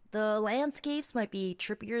 The landscapes might be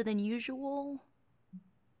trippier than usual.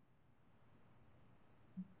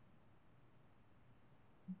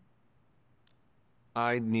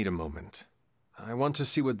 I need a moment. I want to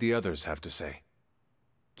see what the others have to say.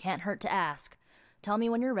 Can't hurt to ask. Tell me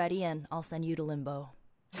when you're ready and I'll send you to Limbo.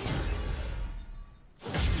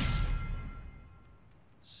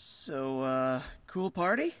 So, cool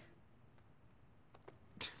party?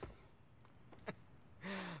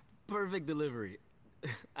 Perfect delivery.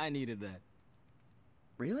 I needed that.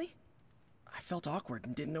 Really? I felt awkward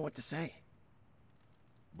and didn't know what to say.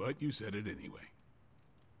 But you said it anyway.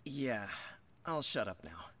 Yeah, I'll shut up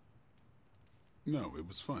now. No, it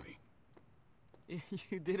was funny.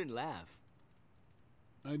 You didn't laugh.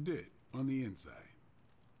 I did, on the inside.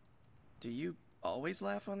 Do you always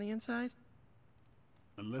laugh on the inside?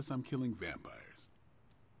 Unless I'm killing vampires.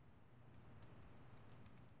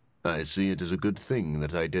 I see it as a good thing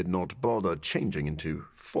that I did not bother changing into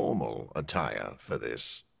formal attire for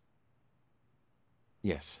this.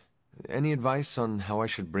 Yes. Any advice on how I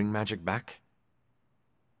should bring magic back?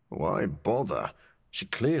 Why bother? She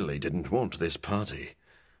clearly didn't want this party.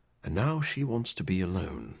 And now she wants to be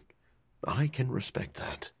alone. I can respect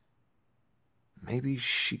that. Maybe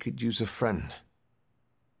she could use a friend.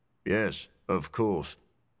 Yes, of course.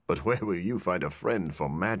 But where will you find a friend for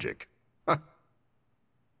magic? Ha!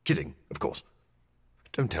 Kidding, of course.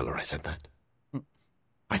 Don't tell her I said that.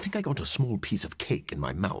 I think I got a small piece of cake in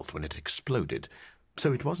my mouth when it exploded,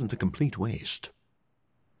 so it wasn't a complete waste.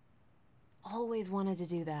 Always wanted to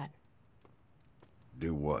do that.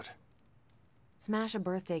 Do what? Smash a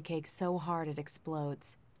birthday cake so hard it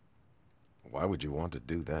explodes. Why would you want to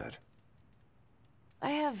do that? I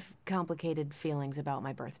have complicated feelings about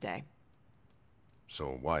my birthday.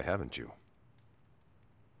 So why haven't you?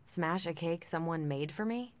 Smash a cake someone made for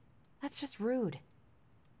me? That's just rude.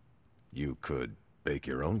 You could bake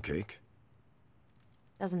your own cake.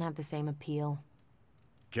 Doesn't have the same appeal.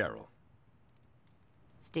 Carol.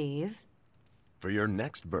 Steve? For your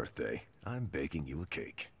next birthday, I'm baking you a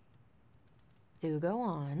cake. Do go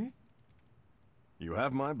on. You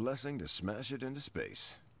have my blessing to smash it into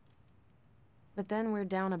space. But then we're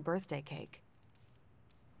down a birthday cake.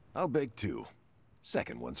 I'll bake two.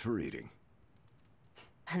 Second one's for eating.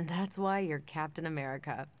 And that's why you're Captain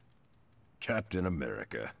America. Captain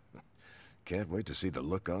America. Can't wait to see the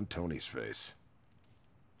look on Tony's face.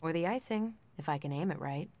 Or the icing, if I can aim it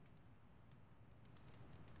right.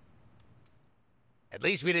 At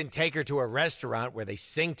least we didn't take her to a restaurant where they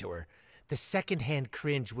sing to her. The secondhand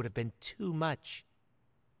cringe would have been too much.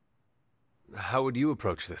 How would you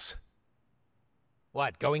approach this?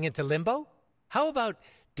 What, going into limbo? How about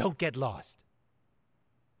don't get lost?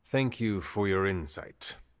 Thank you for your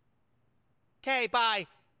insight. Okay, bye.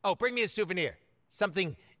 Oh, bring me a souvenir.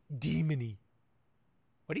 Something demony.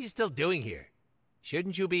 What are you still doing here?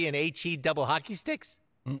 Shouldn't you be in HE double hockey sticks?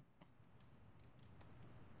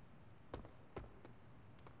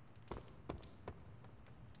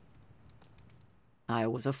 I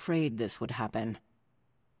was afraid this would happen.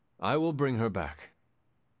 I will bring her back.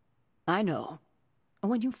 I know.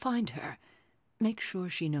 When you find her, make sure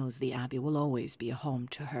she knows the Abbey will always be a home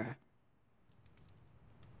to her.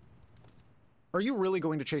 Are you really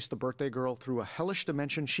going to chase the birthday girl through a hellish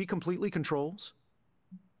dimension she completely controls?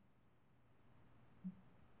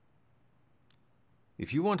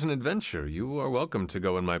 If you want an adventure, you are welcome to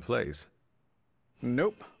go in my place.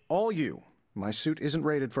 Nope. All you. My suit isn't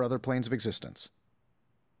rated for other planes of existence.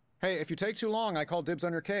 Hey, if you take too long, I call dibs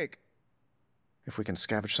on your cake. If we can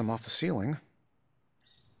scavenge some off the ceiling.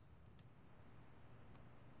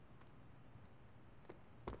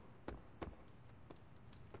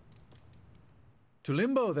 To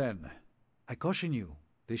limbo, then. I caution you,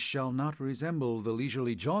 this shall not resemble the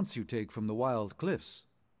leisurely jaunts you take from the wild cliffs.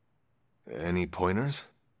 Any pointers?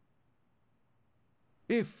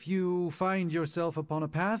 If you find yourself upon a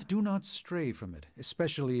path, do not stray from it,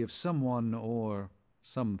 especially if someone or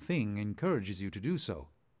something encourages you to do so.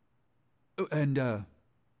 And,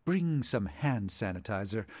 bring some hand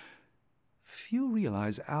sanitizer. Few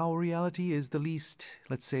realize our reality is the least,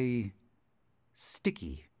 let's say,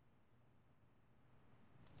 sticky.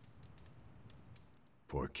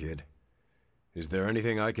 Poor kid. Is there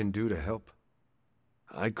anything I can do to help?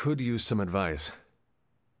 I could use some advice.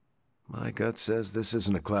 My gut says this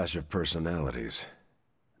isn't a clash of personalities.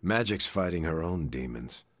 Magic's fighting her own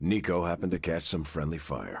demons. Nico happened to catch some friendly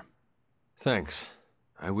fire. Thanks.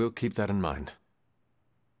 I will keep that in mind.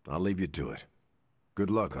 I'll leave you to it. Good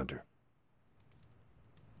luck, Hunter.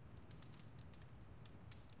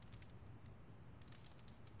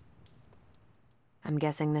 I'm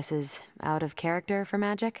guessing this is out of character for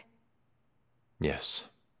magic? Yes,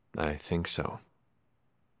 I think so.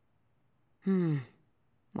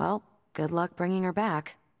 Well, good luck bringing her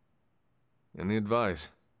back. Any advice?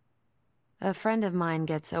 A friend of mine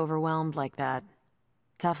gets overwhelmed like that.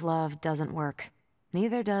 Tough love doesn't work.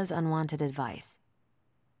 Neither does unwanted advice.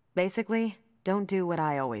 Basically, don't do what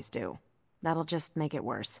I always do. That'll just make it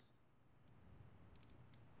worse.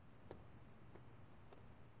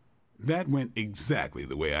 That went exactly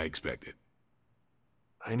the way I expected.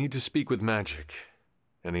 I need to speak with Magic.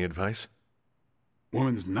 Any advice?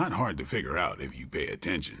 Woman's not hard to figure out if you pay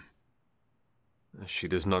attention. She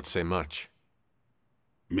does not say much.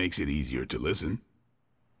 Makes it easier to listen.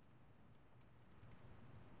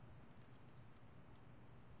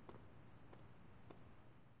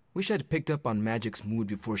 Wish I'd picked up on Magic's mood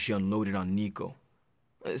before she unloaded on Nico.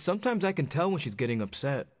 Sometimes I can tell when she's getting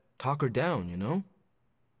upset. Talk her down, you know?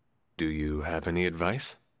 Do you have any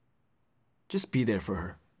advice? Just be there for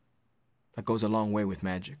her. That goes a long way with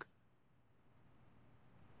Magic.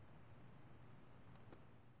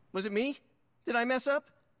 Was it me? Did I mess up?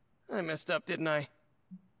 I messed up, didn't I?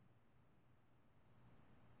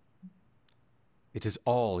 It is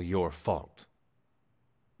all your fault.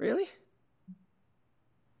 Really?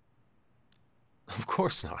 Of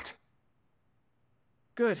course not.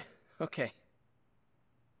 Good. Okay.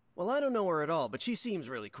 Well, I don't know her at all, but she seems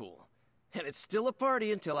really cool. And it's still a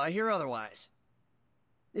party until I hear otherwise.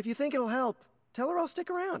 If you think it'll help, tell her I'll stick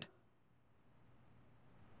around.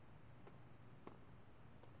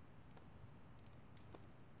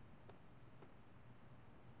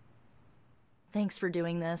 Thanks for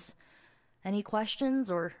doing this. Any questions,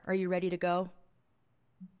 or are you ready to go?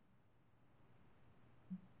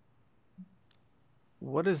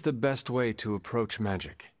 What is the best way to approach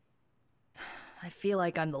Magic? I feel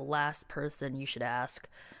like I'm the last person you should ask.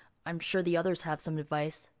 I'm sure the others have some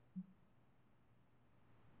advice.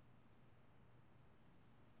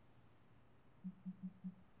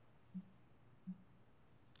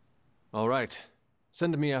 All right.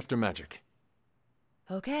 Send me after Magic.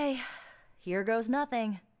 Okay. Here goes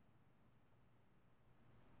nothing.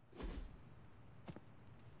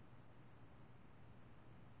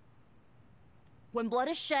 When blood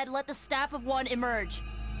is shed, let the staff of one emerge.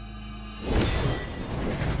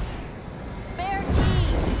 Spare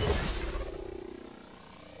key!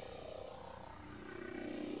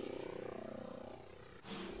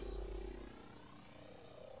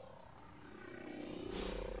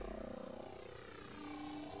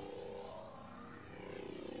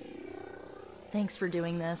 Thanks for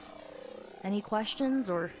doing this. Any questions,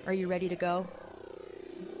 or are you ready to go?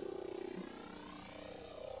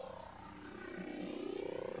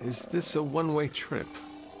 Is this a one-way trip?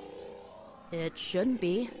 It shouldn't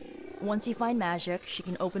be. Once you find Magic, she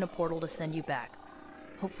can open a portal to send you back.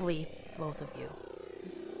 Hopefully, both of you.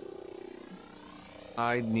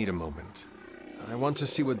 I need a moment. I want to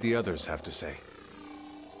see what the others have to say.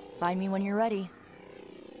 Find me when you're ready.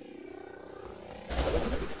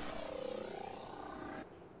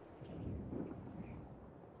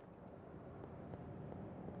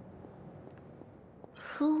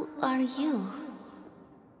 Who are you?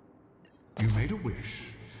 You made a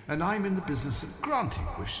wish, and I'm in the business of granting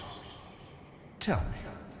wishes. Tell me,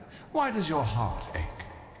 why does your heart ache?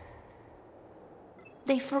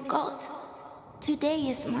 They forgot. Today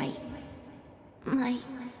is my...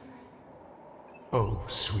 Oh,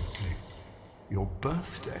 sweetly. Your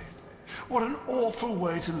birthday. What an awful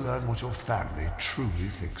way to learn what your family truly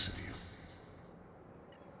thinks of you.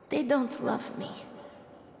 They don't love me.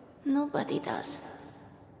 Nobody does.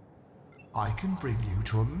 I can bring you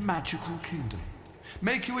to a magical kingdom,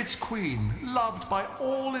 make you its queen, loved by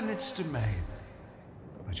all in its domain.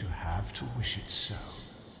 But you have to wish it so.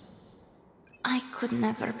 I could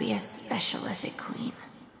never be as special as a queen.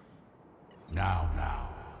 Now.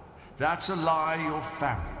 That's a lie your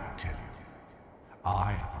family would tell you.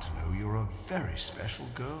 I happen to know you're a very special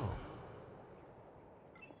girl.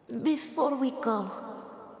 Before we go,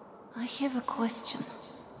 I have a question.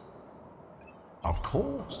 Of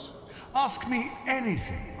course. Ask me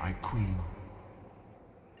anything, my queen.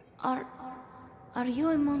 Are you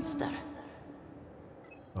a monster?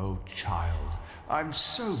 Oh, child, I'm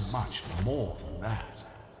so much more than that.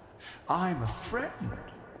 I'm a friend.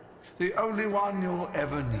 The only one you'll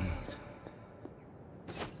ever need.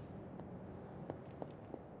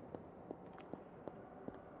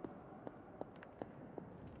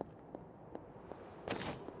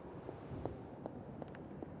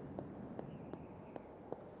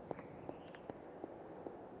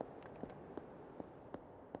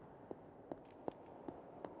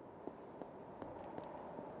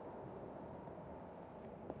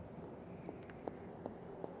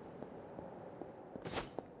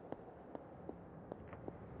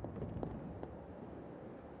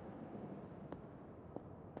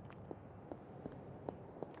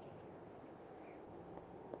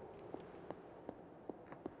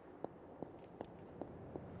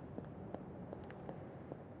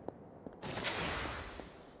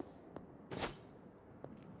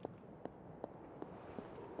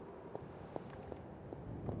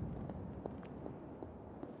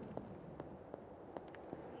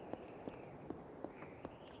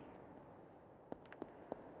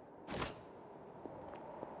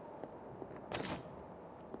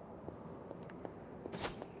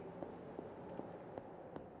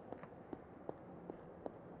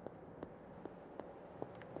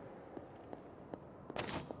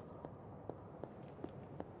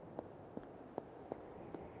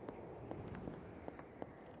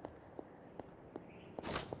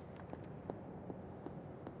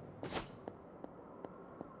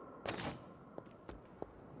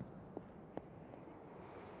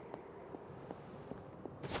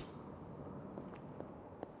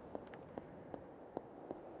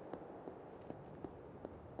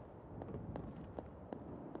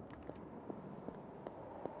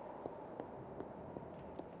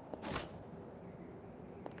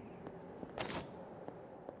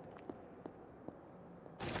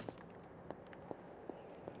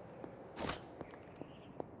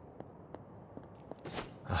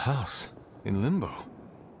 A house in Limbo.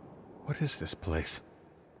 What is this place?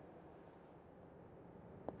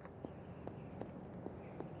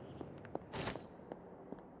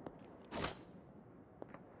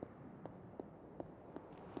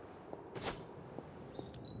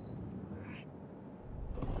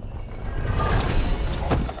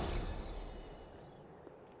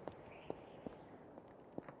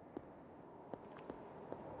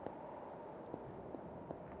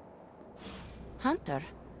 Hunter,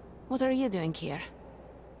 what are you doing here?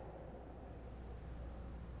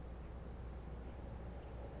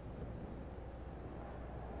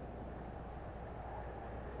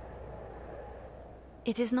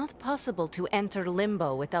 It is not possible to enter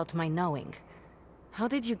Limbo without my knowing. How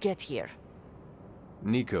did you get here?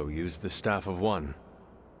 Nico used the Staff of One.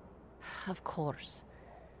 Of course.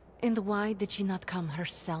 And why did she not come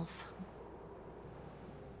herself?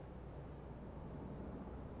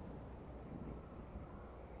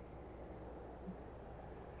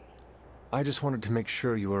 I just wanted to make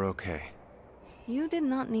sure you were okay. You did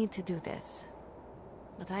not need to do this.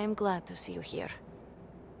 But I am glad to see you here.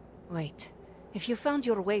 Wait, If you found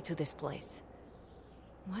your way to this place,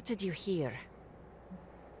 what did you hear?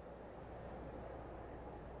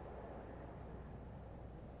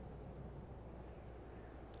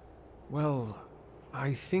 Well,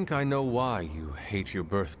 I think I know why you hate your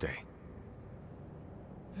birthday.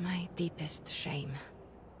 My deepest shame.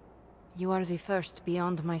 You are the first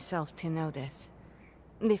beyond myself to know this.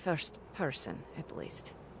 The first person, at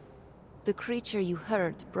least. The creature you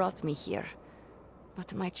heard brought me here,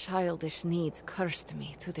 but my childish needs cursed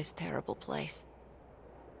me to this terrible place.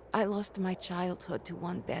 I lost my childhood to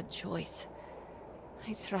one bad choice.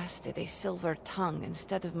 I trusted a silver tongue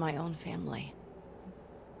instead of my own family.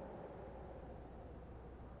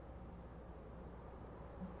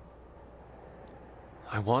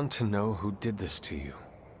 I want to know who did this to you.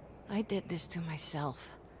 I did this to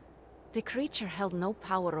myself. The creature held no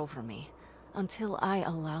power over me until I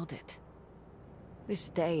allowed it. This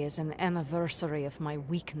day is an anniversary of my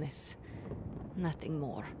weakness. Nothing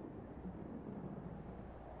more.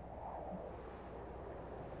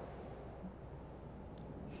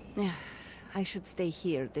 I should stay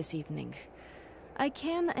here this evening. I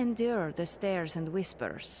can endure the stares and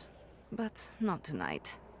whispers, but not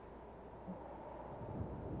tonight.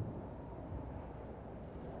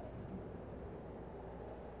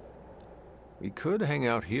 We could hang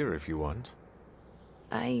out here if you want.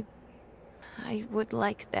 I would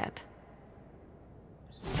like that.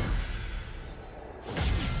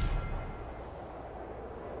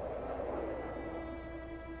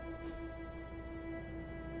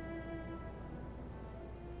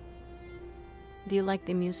 Do you like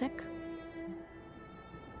the music?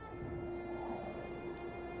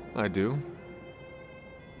 I do.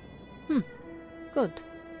 Good.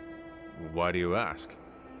 Why do you ask?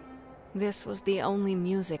 This was the only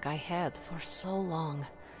music I had for so long.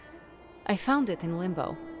 I found it in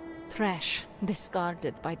limbo. Trash,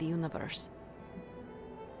 discarded by the universe.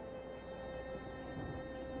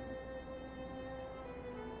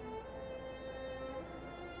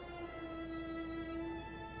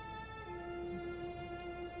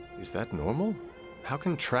 Is that normal? How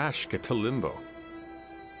can trash get to limbo?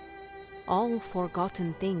 All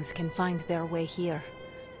forgotten things can find their way here.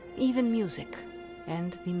 Even music,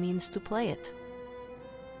 and the means to play it.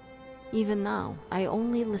 Even now, I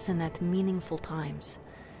only listen at meaningful times,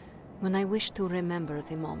 when I wish to remember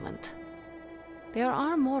the moment. There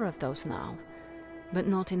are more of those now, but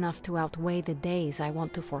not enough to outweigh the days I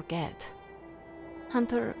want to forget.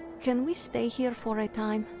 Hunter, can we stay here for a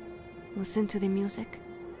time? Listen to the music?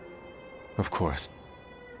 Of course.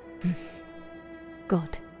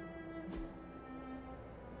 Good.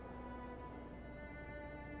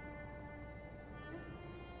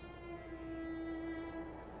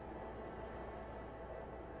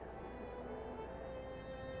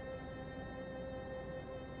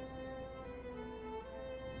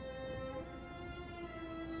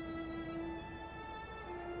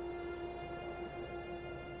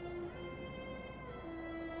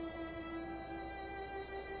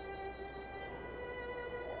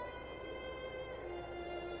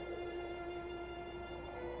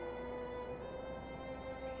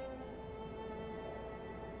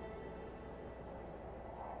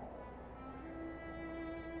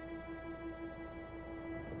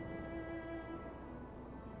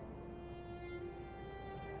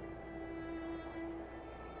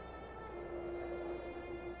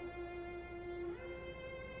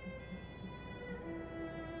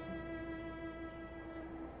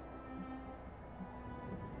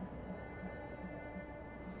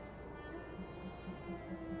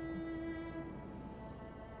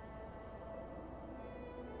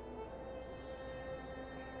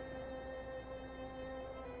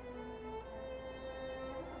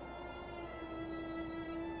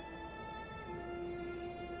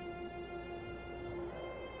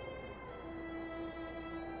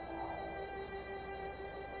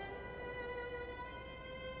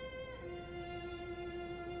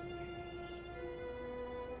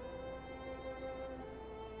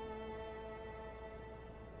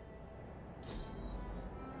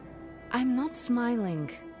 I'm not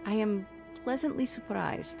smiling. I am pleasantly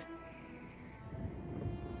surprised.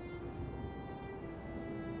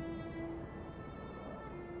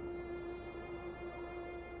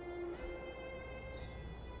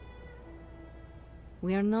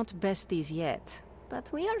 We are not besties yet,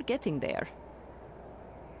 but we are getting there.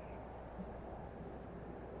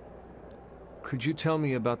 Could you tell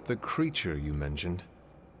me about the creature you mentioned?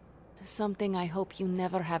 Something I hope you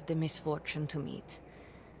never have the misfortune to meet.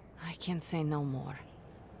 I can say no more.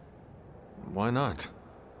 Why not?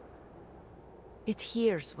 It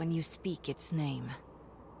hears when you speak its name.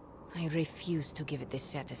 I refuse to give it this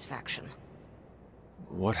satisfaction.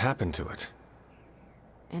 What happened to it?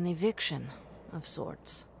 An eviction of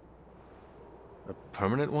sorts. A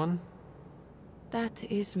permanent one? That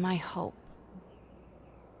is my hope.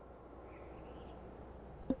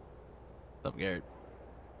 What's up, Garrett?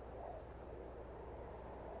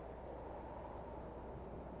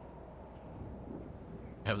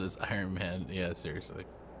 Have this Iron Man. Yeah, seriously.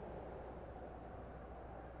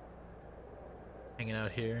 Hanging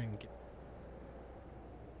out here and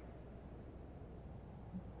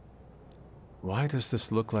Why does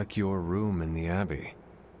this look like your room in the Abbey?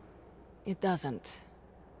 It doesn't.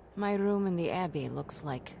 My room in the Abbey looks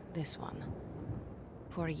like this one.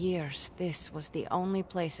 For years, this was the only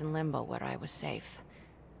place in Limbo where I was safe.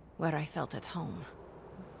 Where I felt at home.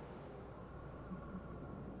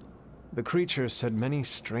 The creature said many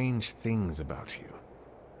strange things about you.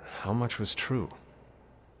 How much was true?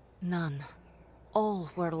 None.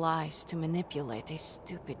 All were lies to manipulate a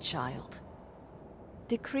stupid child.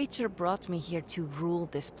 The creature brought me here to rule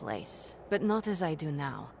this place, but not as I do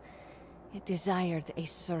now. It desired a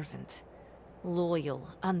servant. Loyal,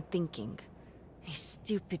 unthinking. A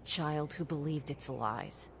stupid child who believed its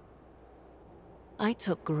lies. I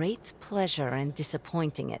took great pleasure in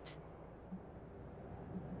disappointing it.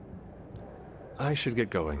 I should get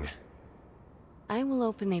going. I will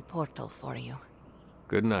open a portal for you.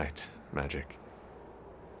 Good night, Magic.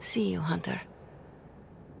 See you, Hunter.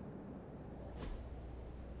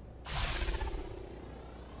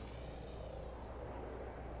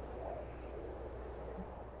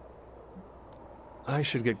 I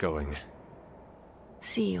should get going.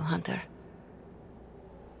 See you, Hunter.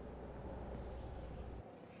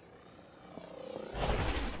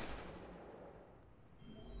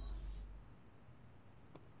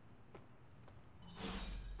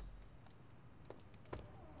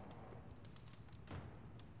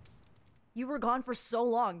 You were gone for so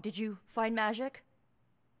long. Did you find Magic?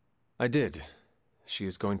 I did. She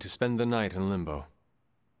is going to spend the night in Limbo.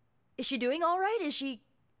 Is she doing all right? Is she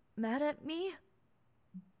mad at me?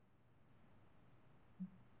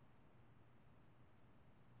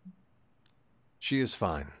 She is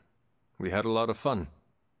fine. We had a lot of fun.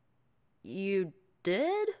 You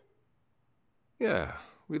did? Yeah,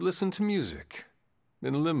 we listened to music.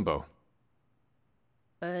 In Limbo.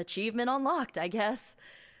 Achievement unlocked, I guess.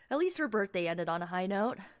 At least her birthday ended on a high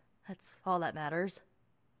note. That's all that matters.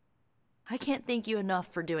 I can't thank you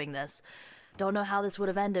enough for doing this. Don't know how this would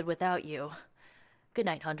have ended without you. Good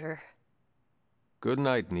night, Hunter. Good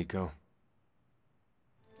night, Nico.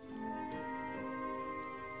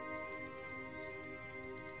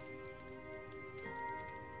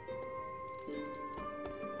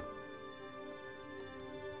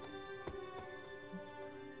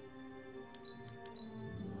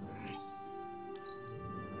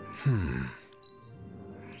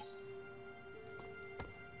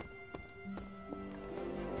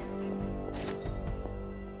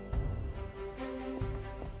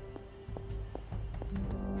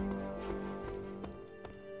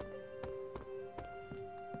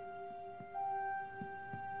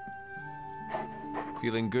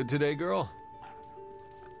 Feeling good today, girl?